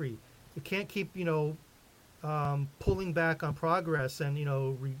century. It can't keep, pulling back on progress and,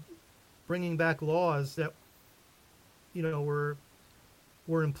 bringing back laws that, were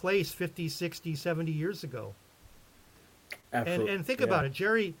in place 50, 60, 70 years ago. Absolutely. And think about it.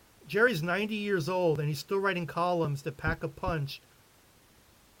 Jerry's 90 years old, and he's still writing columns that pack a punch,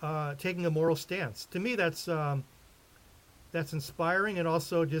 taking a moral stance. To me, that's inspiring and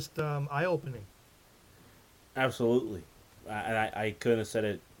also just eye-opening. Absolutely. I couldn't have said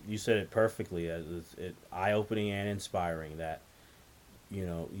it. You said it perfectly. It's eye-opening and inspiring that,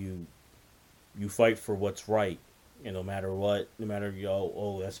 you fight for what's right. No matter what, no matter,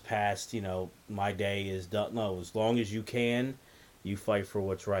 that's past, my day is done. No, as long as you can, you fight for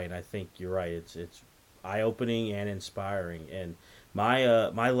what's right. And I think you're right. It's eye-opening and inspiring. And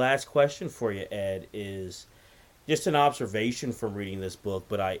my last question for you, Ed, is just an observation from reading this book,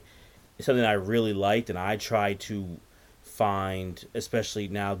 but it's something I really liked, and I try to find, especially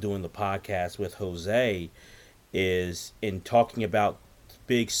now doing the podcast with Jose, is in talking about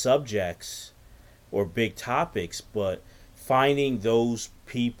big subjects or big topics, but finding those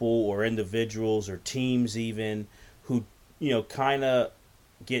people or individuals or teams even who, kind of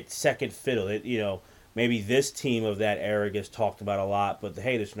get second fiddle. maybe this team of that era gets talked about a lot, but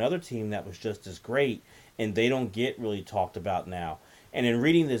hey, there's another team that was just as great, and they don't get really talked about now. And in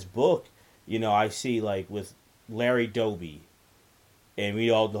reading this book, I see like with Larry Doby, and we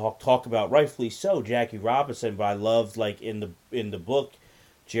all talk about rightfully so Jackie Robinson, but I loved like in the book,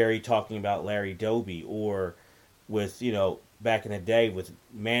 Jerry talking about Larry Doby, or with back in the day with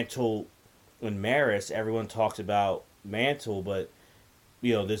Mantle and Maris, everyone talks about Mantle, but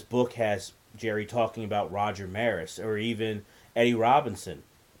this book has Jerry talking about Roger Maris or even Eddie Robinson.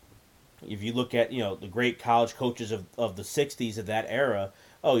 If you look at the great college coaches of the '60s of that era,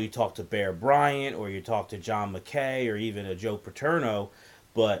 oh, you talk to Bear Bryant or you talk to John McKay or even a Joe Paterno,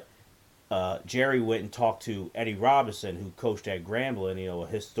 but Jerry went and talked to Eddie Robinson, who coached at Grambling, a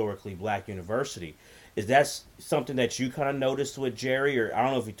historically black university. Is that something that you kind of noticed with Jerry, or I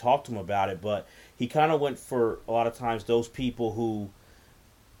don't know if you talked to him about it, but he kind of went for a lot of times those people who,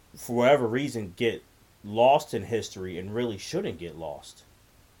 for whatever reason, get lost in history and really shouldn't get lost.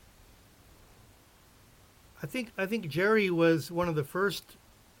 I think Jerry was one of the first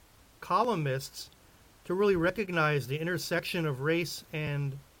columnists to really recognize the intersection of race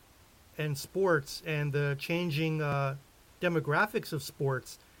and sports and the changing demographics of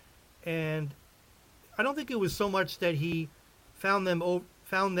sports. And I don't think it was so much that he found them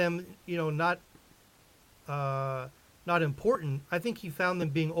not important. I think he found them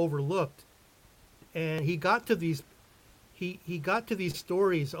being overlooked, and he got to these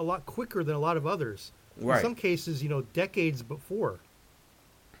stories a lot quicker than a lot of others. In Right. some cases, decades before.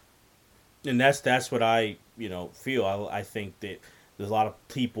 And that's what I feel. I think that there's a lot of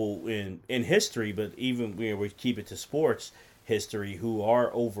people in history, but even we keep it to sports history, who are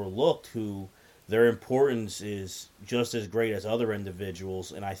overlooked, who their importance is just as great as other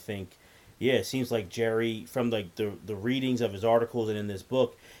individuals. And I think, yeah, it seems like Jerry, from like the readings of his articles and in this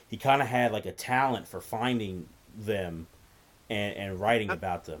book, he kind of had like a talent for finding them and writing Uh,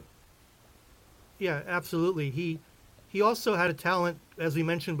 about them. Yeah, absolutely. He also had a talent, as we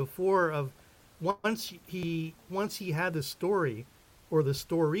mentioned before, of once he had the story or the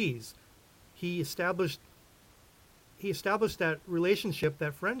stories, he established he established that relationship,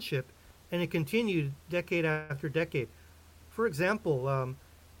 that friendship, and it continued decade after decade. For example,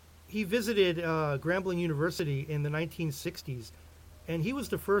 he visited Grambling University in the 1960s, and he was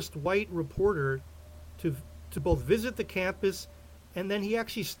the first white reporter to to both visit the campus, and then he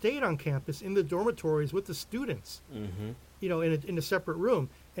actually stayed on campus in the dormitories with the students, Hmm. in a separate room,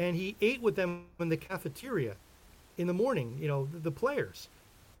 and he ate with them in the cafeteria in the morning. The players.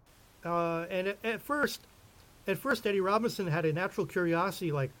 And at first, Eddie Robinson had a natural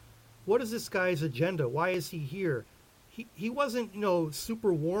curiosity, like, what is this guy's agenda? Why is he here? He wasn't,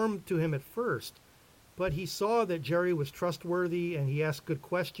 super warm to him at first, but he saw that Jerry was trustworthy and he asked good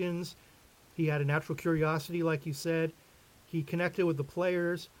questions. He had a natural curiosity, like you said. He connected with the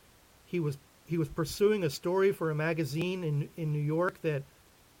players. He was pursuing a story for a magazine in New York that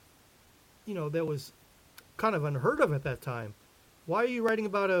was kind of unheard of at that time. Why are you writing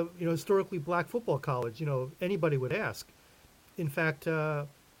about a historically black football college? Anybody would ask. In fact, the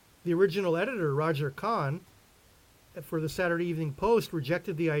original editor, Roger Kahn, for the Saturday Evening Post,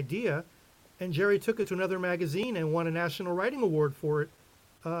 rejected the idea, and Jerry took it to another magazine and won a national writing award for it.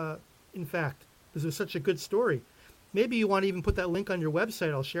 In fact, this was such a good story. Maybe you want to even put that link on your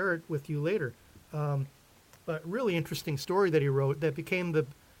website. I'll share it with you later. Um, but really interesting story that he wrote that became the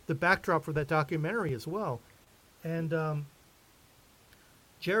backdrop for that documentary as well. And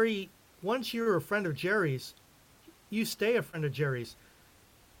Jerry, once you're a friend of Jerry's, you stay a friend of Jerry's.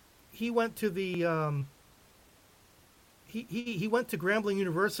 He went to the he went to Grambling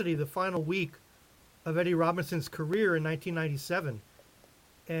University the final week of Eddie Robinson's career in 1997,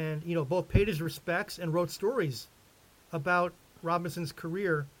 and both paid his respects and wrote stories about Robinson's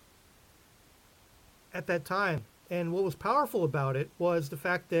career at that time. And what was powerful about it was the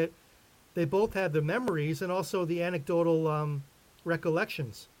fact that they both had the memories and also the anecdotal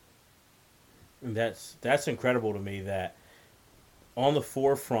recollections. And that's incredible to me that on the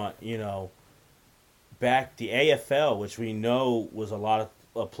forefront, back the AFL, which we know was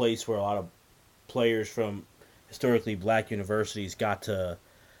a place where a lot of players from historically black universities got to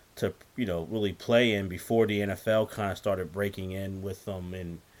really play in before the NFL kind of started breaking in with them.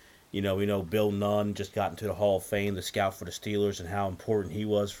 And we know Bill Nunn just got into the Hall of Fame, the scout for the Steelers, and how important he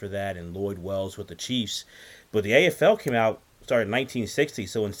was for that, and Lloyd Wells with the Chiefs. But the AFL started in 1960,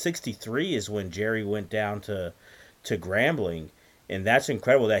 so in '63 is when Jerry went down to Grambling, and that's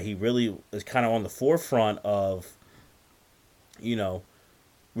incredible that he really is kind of on the forefront of you know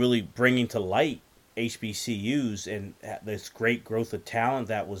really bringing to light HBCUs and this great growth of talent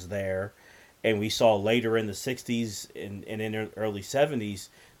that was there. and we saw later in the 60s and in the early 70s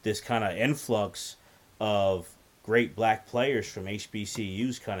this kind of influx of great black players from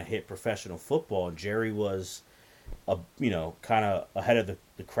HBCUs kind of hit professional football, and Jerry was kind of ahead of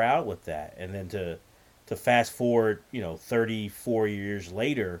the crowd with that. And then to fast forward 34 years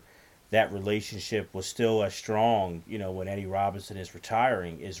later, that relationship was still as strong when Eddie Robinson is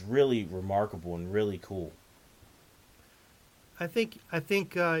retiring, is really remarkable and really cool. I think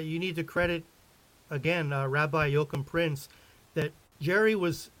you need to credit again Rabbi Yoakum Prince that Jerry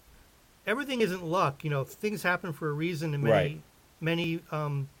was. Everything isn't luck. Things happen for a reason in Right. many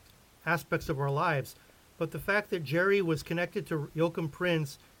aspects of our lives. But the fact that Jerry was connected to Yoakum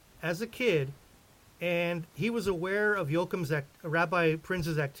Prince as a kid, and he was aware of Rabbi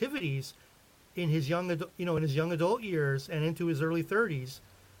Prince's activities in his in his young adult years and into his early 30s,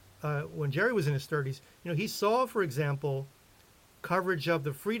 when Jerry was in his 30s. He saw, for example, coverage of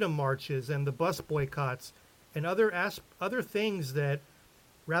the freedom marches and the bus boycotts and other things that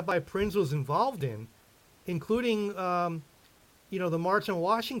Rabbi Prince was involved in, including the March on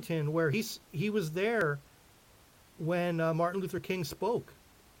Washington, where he was there when Martin Luther King spoke.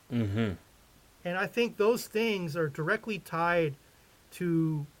 Mm-hmm. And I think those things are directly tied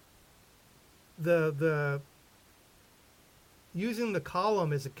to the using the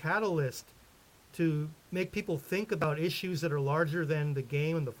column as a catalyst to make people think about issues that are larger than the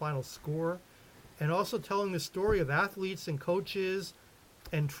game and the final score, and also telling the story of athletes and coaches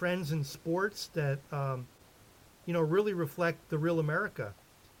and trends in sports that really reflect the real America.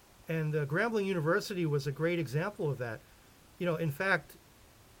 And Grambling University was a great example of that. In fact,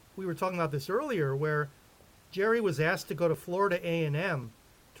 we were talking about this earlier, where Jerry was asked to go to Florida A&M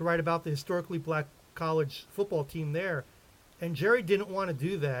to write about the historically black college football team there, and Jerry didn't want to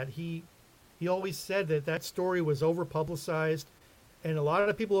do that. He always said that story was over publicized, and a lot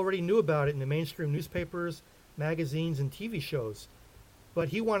of people already knew about it in the mainstream newspapers, magazines, and TV shows. But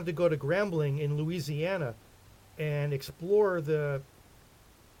he wanted to go to Grambling in Louisiana and explore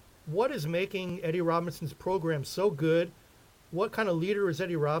what is making Eddie Robinson's program so good. What kind of leader is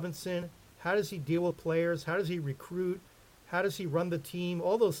Eddie Robinson? How does he deal with players? How does he recruit? How does he run the team?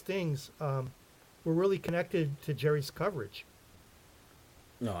 All those things were really connected to Jerry's coverage.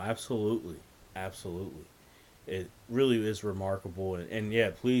 No, absolutely, absolutely. It really is remarkable, and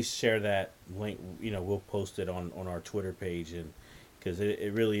yeah, please share that link. We'll post it on our Twitter page, and because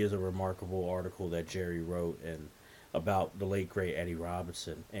it really is a remarkable article that Jerry wrote and about the late great Eddie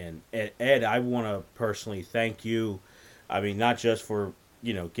Robinson. And Ed, I want to personally thank you. I mean, not just for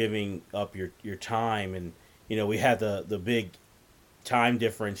giving up your time, and we had the big time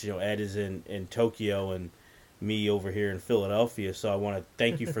difference. Ed is in Tokyo and me over here in Philadelphia, so I want to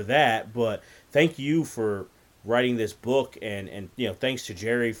thank you for that. But thank you for writing this book, and thanks to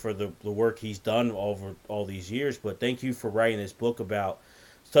Jerry for the work he's done over all these years. But thank you for writing this book about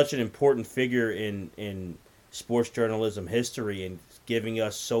such an important figure in sports journalism history, and giving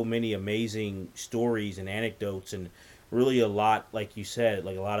us so many amazing stories and anecdotes, and really a lot, like you said,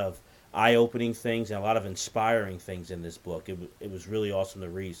 like a lot of eye-opening things and a lot of inspiring things in this book. It was really awesome to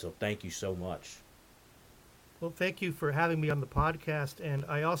read, so thank you so much. Well, thank you for having me on the podcast, and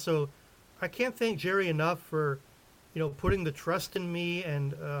I can't thank Jerry enough for putting the trust in me,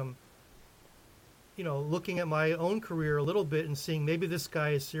 and looking at my own career a little bit and seeing maybe this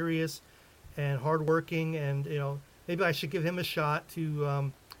guy is serious and hardworking, and maybe I should give him a shot to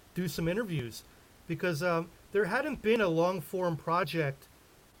do some interviews, because there hadn't been a long form project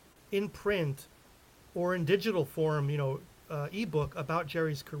in print or in digital form, ebook about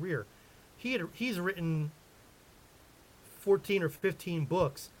Jerry's career. He's written 14 or 15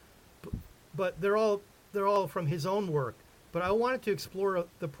 books, but they're all from his own work. But I wanted to explore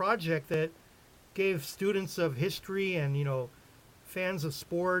the project that gave students of history and fans of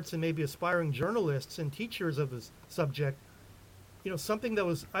sports and maybe aspiring journalists and teachers of the subject, something that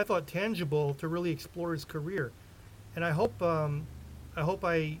was, I thought, tangible to really explore his career. And I hope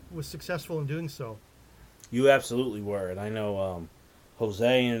I was successful in doing so. You absolutely were, and I know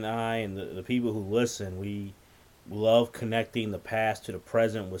Jose and I and the people who listen, we love connecting the past to the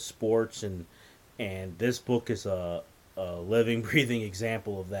present with sports, and this book is a living, breathing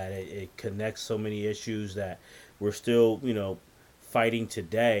example of that. It connects so many issues that we're still, fighting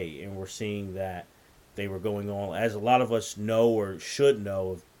today, and we're seeing that they were going on, as a lot of us know or should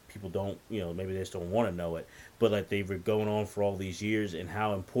know. If people don't, maybe they just don't want to know it, but like they were going on for all these years, and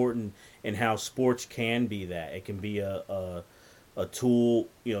how important and how sports can be that. It can be a tool,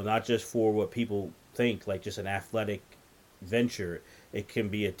 not just for what people think, like just an athletic venture. It can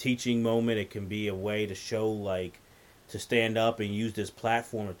be a teaching moment. It can be a way to show, like, to stand up and use this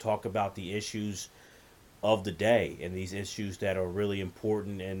platform to talk about the issues of the day and these issues that are really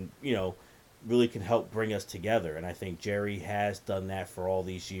important and, really can help bring us together. And I think Jerry has done that for all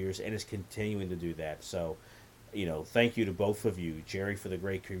these years and is continuing to do that. So, thank you to both of you, Jerry for the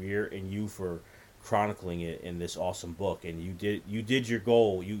great career and you for chronicling it in this awesome book. And you did your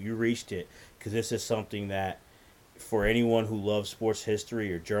goal. You reached it, because this is something that for anyone who loves sports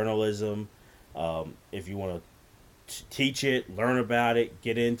history or journalism, if you want to teach it, learn about it,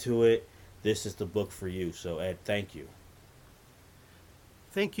 get into it, this is the book for you. So Ed, thank you.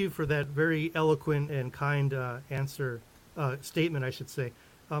 Thank you for that very eloquent and kind statement, I should say.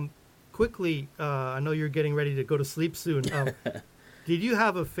 Quickly, I know you're getting ready to go to sleep soon. Did you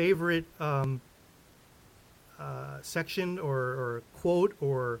have a favorite section or quote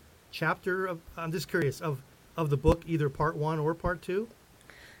or chapter I'm just curious, of the book, either part 1 or part 2?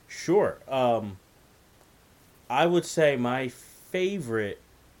 Sure. I would say my favorite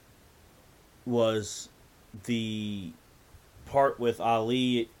was the part with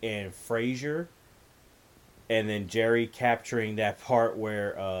Ali and Frazier, and then Jerry capturing that part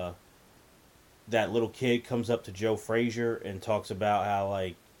where that little kid comes up to Joe Frazier and talks about how,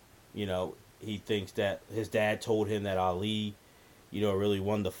 like, he thinks that his dad told him that Ali, really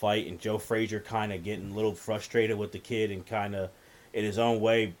won the fight, and Joe Frazier kind of getting a little frustrated with the kid and kind of, in his own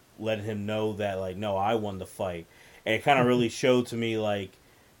way, letting him know that, like, no, I won the fight. And it kind of really showed to me, like,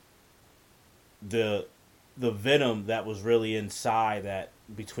 the venom that was really inside that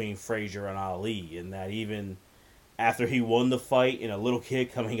between Frazier and Ali, and that even after he won the fight and a little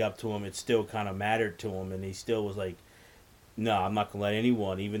kid coming up to him, it still kind of mattered to him, and he still was like, no, I'm not going to let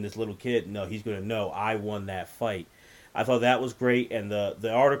anyone, even this little kid, no, he's going to know I won that fight. I thought that was great, and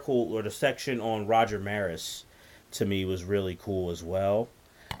the article or the section on Roger Maris to me was really cool as well.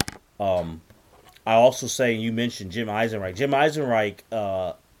 I also say, you mentioned Jim Eisenreich. Jim Eisenreich,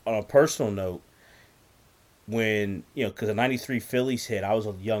 on a personal note, when, because the 93 Phillies hit, I was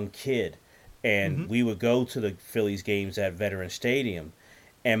a young kid, and we would go to the Phillies games at Veteran Stadium,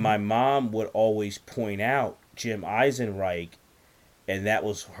 and my mom would always point out Jim Eisenreich, and that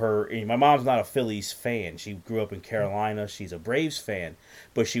was her. And my mom's not a Phillies fan. She grew up in Carolina. She's a Braves fan,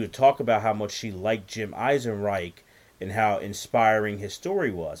 but she would talk about how much she liked Jim Eisenreich and how inspiring his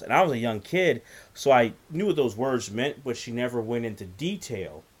story was. And I was a young kid, so I knew what those words meant, but she never went into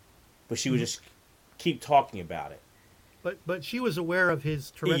detail. But she would just keep talking about it. But she was aware of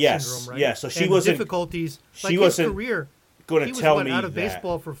his Tourette syndrome, right? Yes, so she and wasn't difficulties. She like wasn't his career. going to tell me out of that.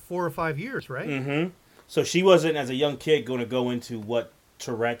 baseball for 4 or 5 years, right? Mm-hmm. So she wasn't, as a young kid, going to go into what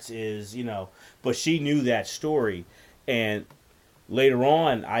Tourette's is, but she knew that story. And later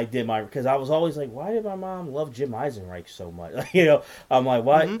on, I did because I was always like, why did my mom love Jim Eisenreich so much? I'm like,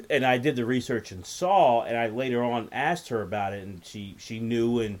 why? And I did the research and saw, and I later on asked her about it, and she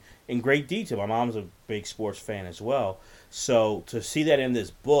knew in great detail. My mom's a big sports fan as well. So to see that in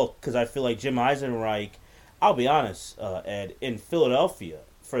this book, because I feel like Jim Eisenreich, I'll be honest, Ed, in Philadelphia,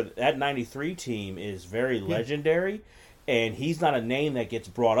 for that 93 team is very legendary, and he's not a name that gets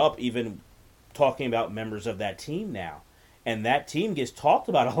brought up, even talking about members of that team now. And that team gets talked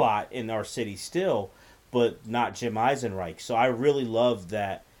about a lot in our city still, but not Jim Eisenreich. So I really love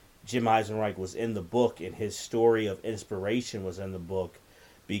that Jim Eisenreich was in the book, and his story of inspiration was in the book,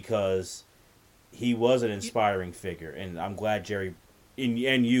 because he was an inspiring figure. And I'm glad Jerry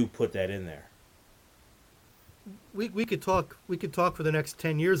and you put that in there. We could talk for the next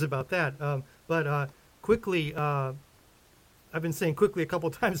 10 years about that. But quickly, I've been saying quickly a couple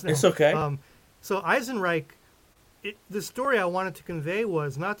times now. It's okay. So Eisenreich, the story I wanted to convey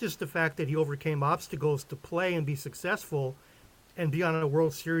was not just the fact that he overcame obstacles to play and be successful and be on a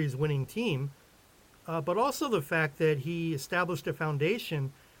World Series winning team, but also the fact that he established a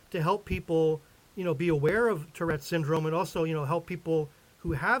foundation to help people, be aware of Tourette syndrome, and also, help people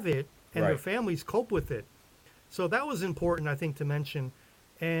who have it and their families cope with it. So that was important, I think, to mention.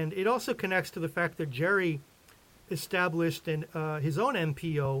 And it also connects to the fact that Jerry established his own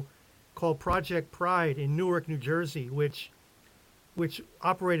NPO called Project Pride in Newark, New Jersey, which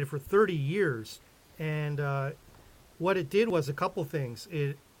operated for 30 years. And what it did was a couple things.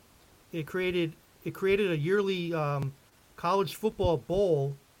 It created a yearly college football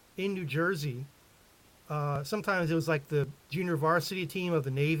bowl in New Jersey. Sometimes it was like the junior varsity team of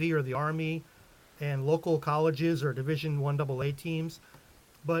the Navy or the Army, and local colleges or Division I AA teams.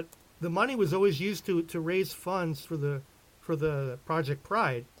 But the money was always used to raise funds for the Project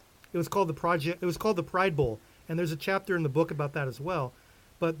Pride. It was called the Pride Bowl, and there's a chapter in the book about that as well.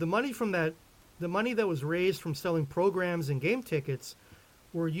 But the money that was raised from selling programs and game tickets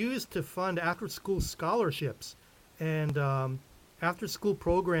were used to fund after-school scholarships. and after-school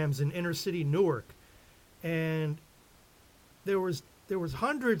programs in inner-city Newark, and there was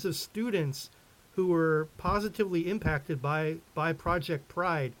hundreds of students who were positively impacted by Project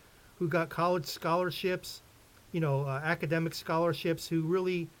Pride, who got college scholarships, academic scholarships, who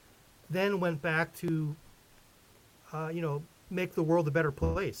really then went back to, make the world a better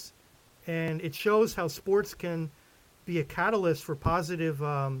place. And it shows how sports can be a catalyst for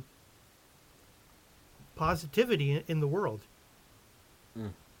positivity in the world.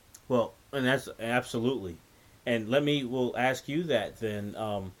 Well, and that's absolutely. And we'll ask you that then.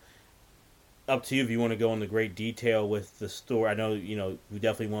 Up to you if you want to go into great detail with the story. I know, we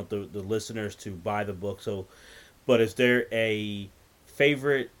definitely want the listeners to buy the book. So, but is there a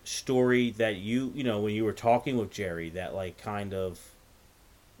favorite story that when you were talking with Jerry that like kind of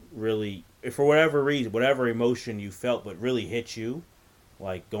really, for whatever reason, whatever emotion you felt, but really hit you,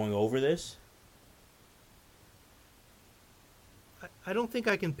 like going over this? I don't think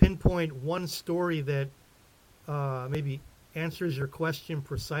I can pinpoint one story that maybe answers your question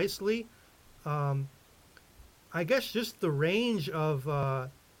precisely. I guess just the range of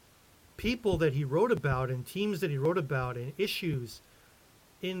people that he wrote about and teams that he wrote about and issues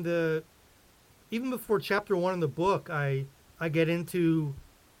even before chapter 1 in the book, I get into,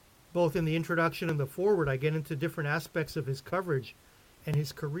 both in the introduction and the foreword, I get into different aspects of his coverage and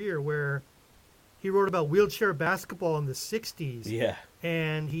his career, where he wrote about wheelchair basketball in the 60s. Yeah.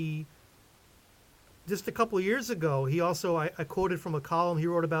 And just a couple of years ago, he also, I quoted from a column he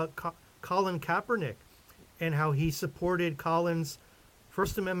wrote about Colin Kaepernick and how he supported Colin's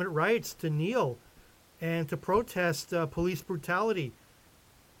First Amendment rights to kneel and to protest police brutality.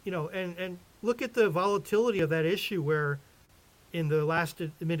 And look at the volatility of that issue, where in the last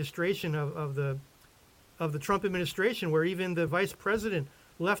administration of the Trump administration, where even the vice president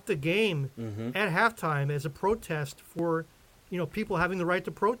left the game at halftime as a protest for, people having the right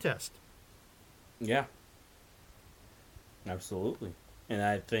to protest. Yeah, absolutely. And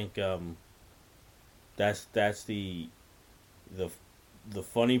I think that's the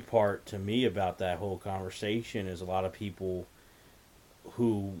funny part to me about that whole conversation is a lot of people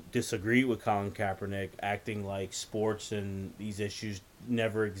who disagree with Colin Kaepernick acting like sports and these issues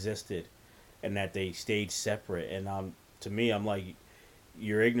never existed and that they stayed separate. And to me, I'm like,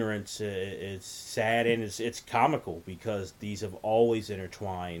 your ignorance is sad and it's comical because these have always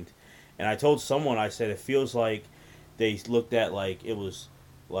intertwined. And I told someone, I said, it feels like they looked at like it was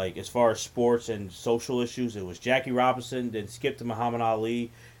like as far as sports and social issues, it was Jackie Robinson, then skipped to Muhammad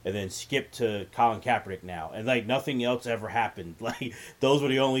Ali, and then skipped to Colin Kaepernick now. And like nothing else ever happened. Like those were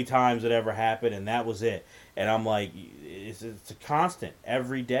the only times that ever happened, and that was it. And I'm like, it's a constant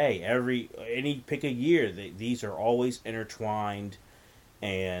every day, any pick a year. These are always intertwined,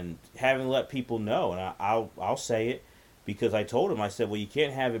 and having let people know. And I'll say it because I told him, I said, well, you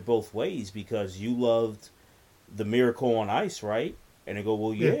can't have it both ways because you loved the Miracle on Ice, right? And they go,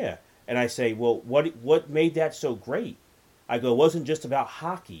 well, yeah. And I say, well, what made that so great? I go, it wasn't just about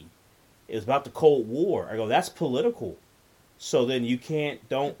hockey. It was about the Cold War. I go, that's political. So then you can't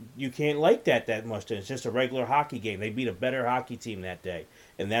like that much. It's just a regular hockey game. They beat a better hockey team that day.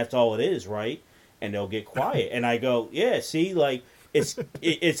 And that's all it is, right? And they'll get quiet. And I go, yeah, see, like it's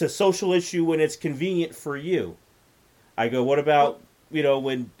a social issue when it's convenient for you. I go, what about,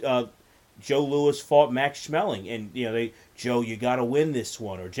 when Joe Louis fought Max Schmeling, and Joe, you got to win this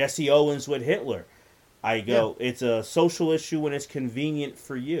one, or Jesse Owens with Hitler. I go, it's a social issue when it's convenient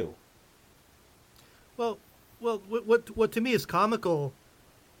for you. Well, what to me is comical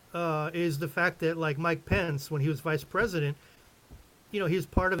is the fact that like Mike Pence, when he was vice president, he was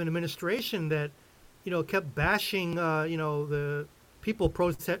part of an administration that kept bashing the people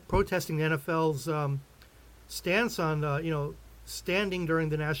protesting the NFL's stance on standing during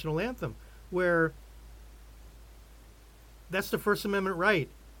the national anthem, where that's the First Amendment right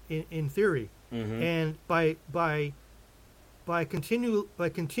in theory. Mm-hmm. And by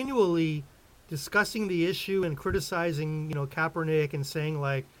continually discussing the issue and criticizing Kaepernick and saying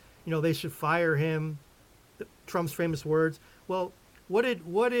like they should fire him, Trump's famous words. Well, what did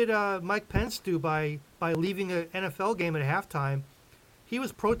Mike Pence do by leaving an NFL game at halftime? He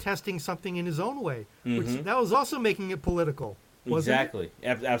was protesting something in his own way, which that was also making it political. Exactly.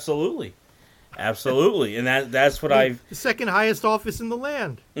 Absolutely. Absolutely. And that's what the second highest office in the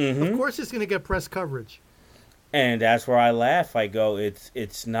land. Mm-hmm. Of course it's going to get press coverage. And that's where I laugh. I go, it's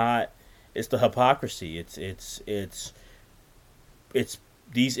the hypocrisy. It's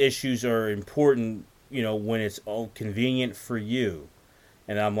these issues are important, when it's all convenient for you.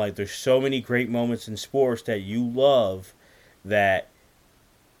 And I'm like, there's so many great moments in sports that you love that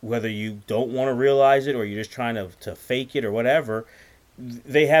whether you don't want to realize it or you're just trying to fake it or whatever,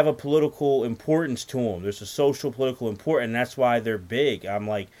 they have a political importance to them. There's a social political importance, and that's why they're big. I'm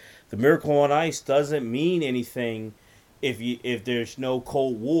like, the Miracle on Ice doesn't mean anything if there's no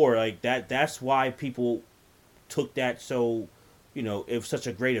Cold War like that. That's why people took that so, it was such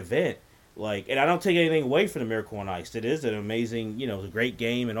a great event. Like, and I don't take anything away from the Miracle on Ice. It is an amazing, a great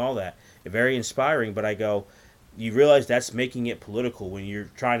game and all that, very inspiring. But I go, you realize that's making it political when you're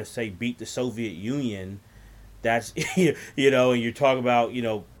trying to say beat the Soviet Union. That's and you're talking about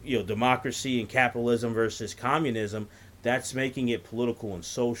democracy and capitalism versus communism. That's making it political and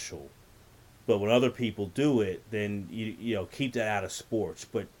social. But when other people do it, then you keep that out of sports.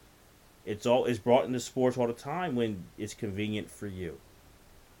 But it's brought into sports all the time when it's convenient for you.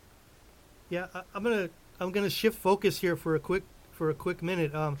 Yeah, I'm gonna shift focus here for a quick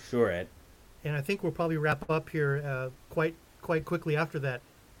minute. Sure, Ed. And I think we'll probably wrap up here quite quickly after that.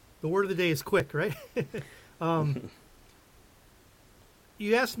 The word of the day is quick, right?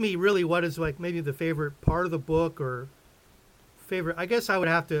 You asked me really what is like maybe the favorite part of the book or favorite. I guess I would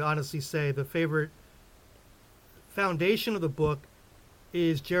have to honestly say the favorite foundation of the book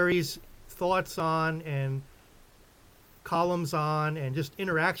is Jerry's thoughts on and columns on and just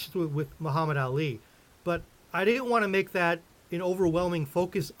interactions with Muhammad Ali. But I didn't want to make that an overwhelming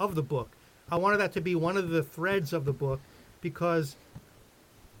focus of the book. I wanted that to be one of the threads of the book because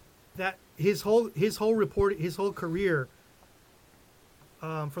that his whole career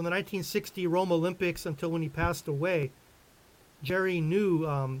from the 1960 Rome Olympics until when he passed away, Jerry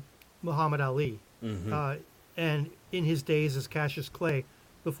knew Muhammad Ali, and in his days as Cassius Clay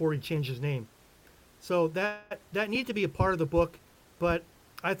before he changed his name. So that needed to be a part of the book, but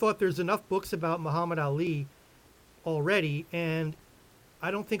I thought there's enough books about Muhammad Ali already, and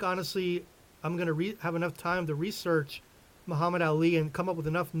I don't think honestly I'm going to have enough time to research Muhammad Ali and come up with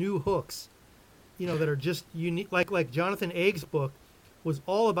enough new hooks, that are just unique. Like Jonathan Aig's book was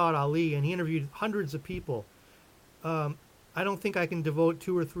all about Ali, and he interviewed hundreds of people. I don't think I can devote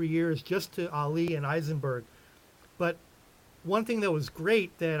 2 or 3 years just to Ali and Eisenberg. But one thing that was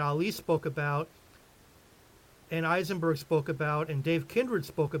great that Ali spoke about, and Eisenberg spoke about, and Dave Kindred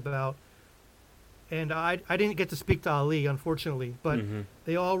spoke about, and I didn't get to speak to Ali, unfortunately, but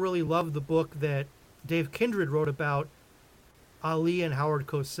they all really loved the book that Dave Kindred wrote about Ali and Howard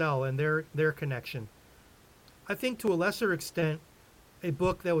Cosell and their connection. I think to a lesser extent, a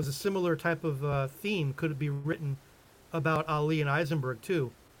book that was a similar type of theme could be written about Ali and Eisenberg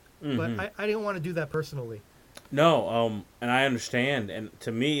too. But I didn't want to do that personally. No, and I understand. And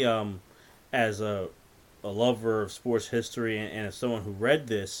to me, as a lover of sports history and as someone who read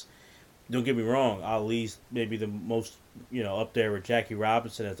this, don't get me wrong, Ali's maybe the most, up there with Jackie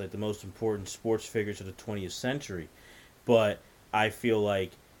Robinson as like the most important sports figures of the 20th century. But I feel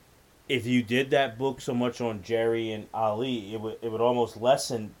like if you did that book so much on Jerry and Ali, it would almost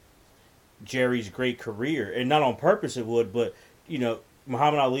lessen Jerry's great career, and not on purpose it would, but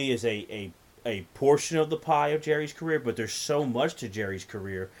Muhammad Ali is a portion of the pie of Jerry's career, but there's so much to Jerry's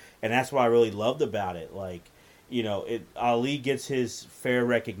career, and that's what I really loved about it. Like, Ali gets his fair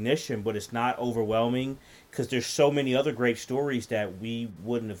recognition, but it's not overwhelming because there's so many other great stories that we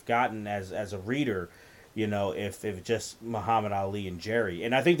wouldn't have gotten as a reader, if just Muhammad Ali and Jerry.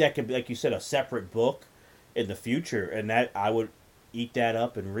 And I think that could be, like you said, a separate book in the future, and that I would eat that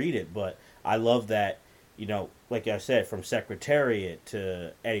up and read it. But I love that, like I said, from Secretariat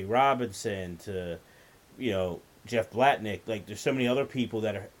to Eddie Robinson to, Jeff Blatnick. Like, there's so many other people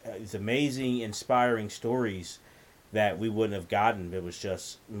that are these amazing, inspiring stories that we wouldn't have gotten if it was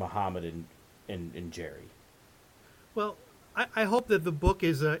just Muhammad and Jerry. Well, I hope that the book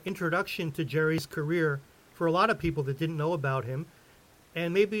is an introduction to Jerry's career for a lot of people that didn't know about him,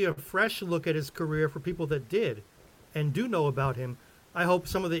 and maybe a fresh look at his career for people that did and do know about him. I hope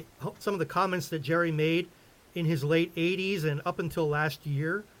some of the comments that Jerry made in his late 80s and up until last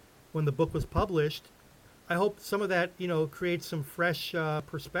year when the book was published, I hope some of that, creates some fresh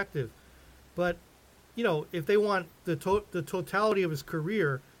perspective. But, if they want the totality of his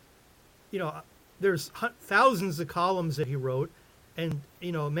career, there's thousands of columns that he wrote and,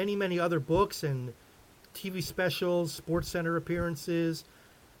 many, many other books and TV specials, Sports Center appearances,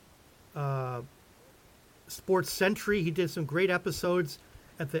 Sports Century. He did some great episodes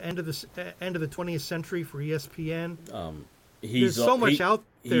at the end of the 20th century for ESPN. There's so much out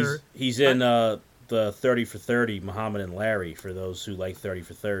there. He's in the 30 for 30, Muhammad and Larry. For those who like 30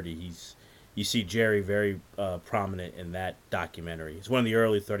 for 30, you see Jerry very prominent in that documentary. It's one of the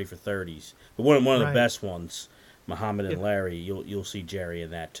early 30 for 30s, but one of the best ones, Muhammad and Larry. You'll see Jerry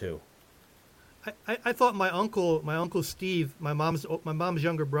in that too. I thought my uncle Steve, my mom's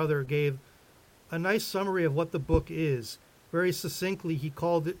younger brother, gave a nice summary of what the book is. Very succinctly, he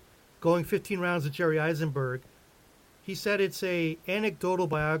called it "Going 15 Rounds with Jerry Eisenberg." He said it's a anecdotal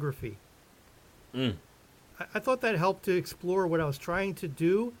biography. Mm. I thought that helped to explore what I was trying to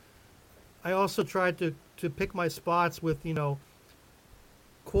do. I also tried to pick my spots with,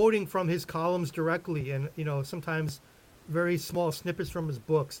 quoting from his columns directly and, sometimes very small snippets from his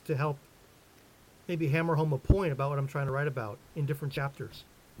books to help maybe hammer home a point about what I'm trying to write about in different chapters.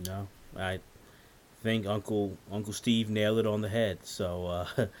 No, I think Uncle Steve nailed it on the head. So,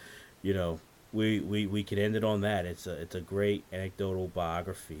 you know, we can end it on that. It's a great anecdotal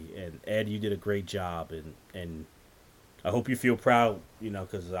biography, and Ed, you did a great job, and I hope you feel proud.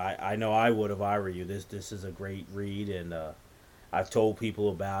 Because I know I would if I were you. This is a great read, and I've told people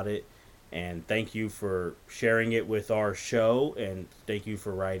about it, and thank you for sharing it with our show, and thank you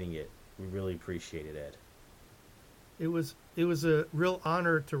for writing it. We really appreciate it, Ed. It was a real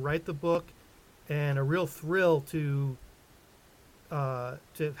honor to write the book, and a real thrill to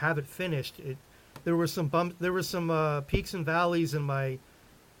have it finished. There were some bumps, there were some peaks and valleys in my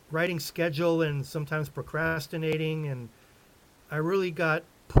writing schedule, and sometimes procrastinating, and I really got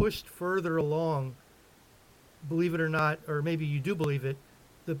pushed further along. Believe it or not, or maybe you do believe it,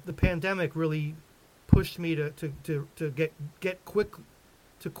 the pandemic really pushed me to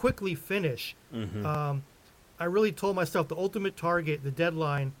quickly finish. Mm-hmm. I really told myself the ultimate target, the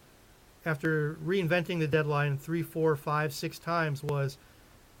deadline, after reinventing the deadline 3, 4, 5, 6 times, was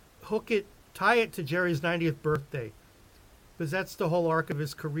tie it to Jerry's 90th birthday, because that's the whole arc of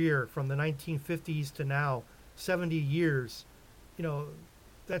his career from the 1950s to now, 70 years.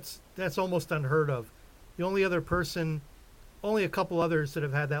 That's almost unheard of. The only other person, only a couple others that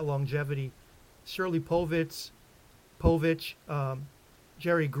have had that longevity: Shirley Povich,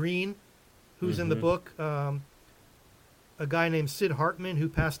 Jerry Green, who's in the book, a guy named Sid Hartman, who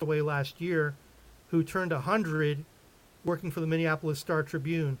passed away last year, who turned 100 working for the Minneapolis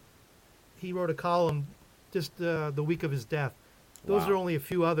Star-Tribune. He wrote a column just the week of his death. Those Wow. are only a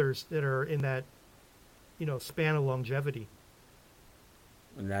few others that are in that span of longevity.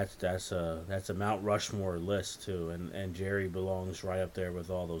 And that's a Mount Rushmore list too, and Jerry belongs right up there with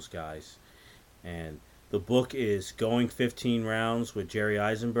all those guys. And the book is Going 15 Rounds with Jerry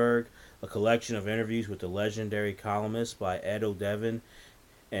Eisenberg, a collection of interviews with the legendary columnist by Ed O'Devin.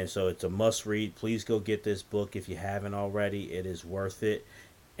 And so it's a must read. Please go get this book if you haven't already. It is worth it.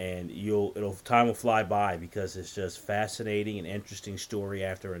 And time will fly by because it's just fascinating and interesting story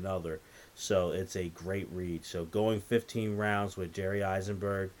after another. So it's a great read. So Going 15 Rounds with Jerry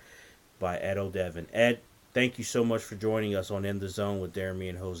Eisenberg by Ed O'Devin. Ed, thank you so much for joining us on In the Zone with Jeremy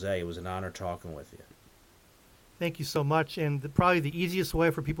and Jose. It was an honor talking with you. Thank you so much. And probably the easiest way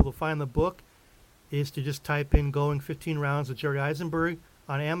for people to find the book is to just type in Going 15 Rounds with Jerry Eisenberg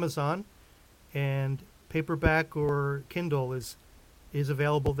on Amazon, and paperback or Kindle is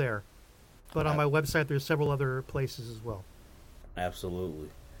available there. But on my website, there's several other places as well. Absolutely.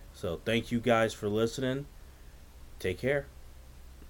 So thank you guys for listening. Take care.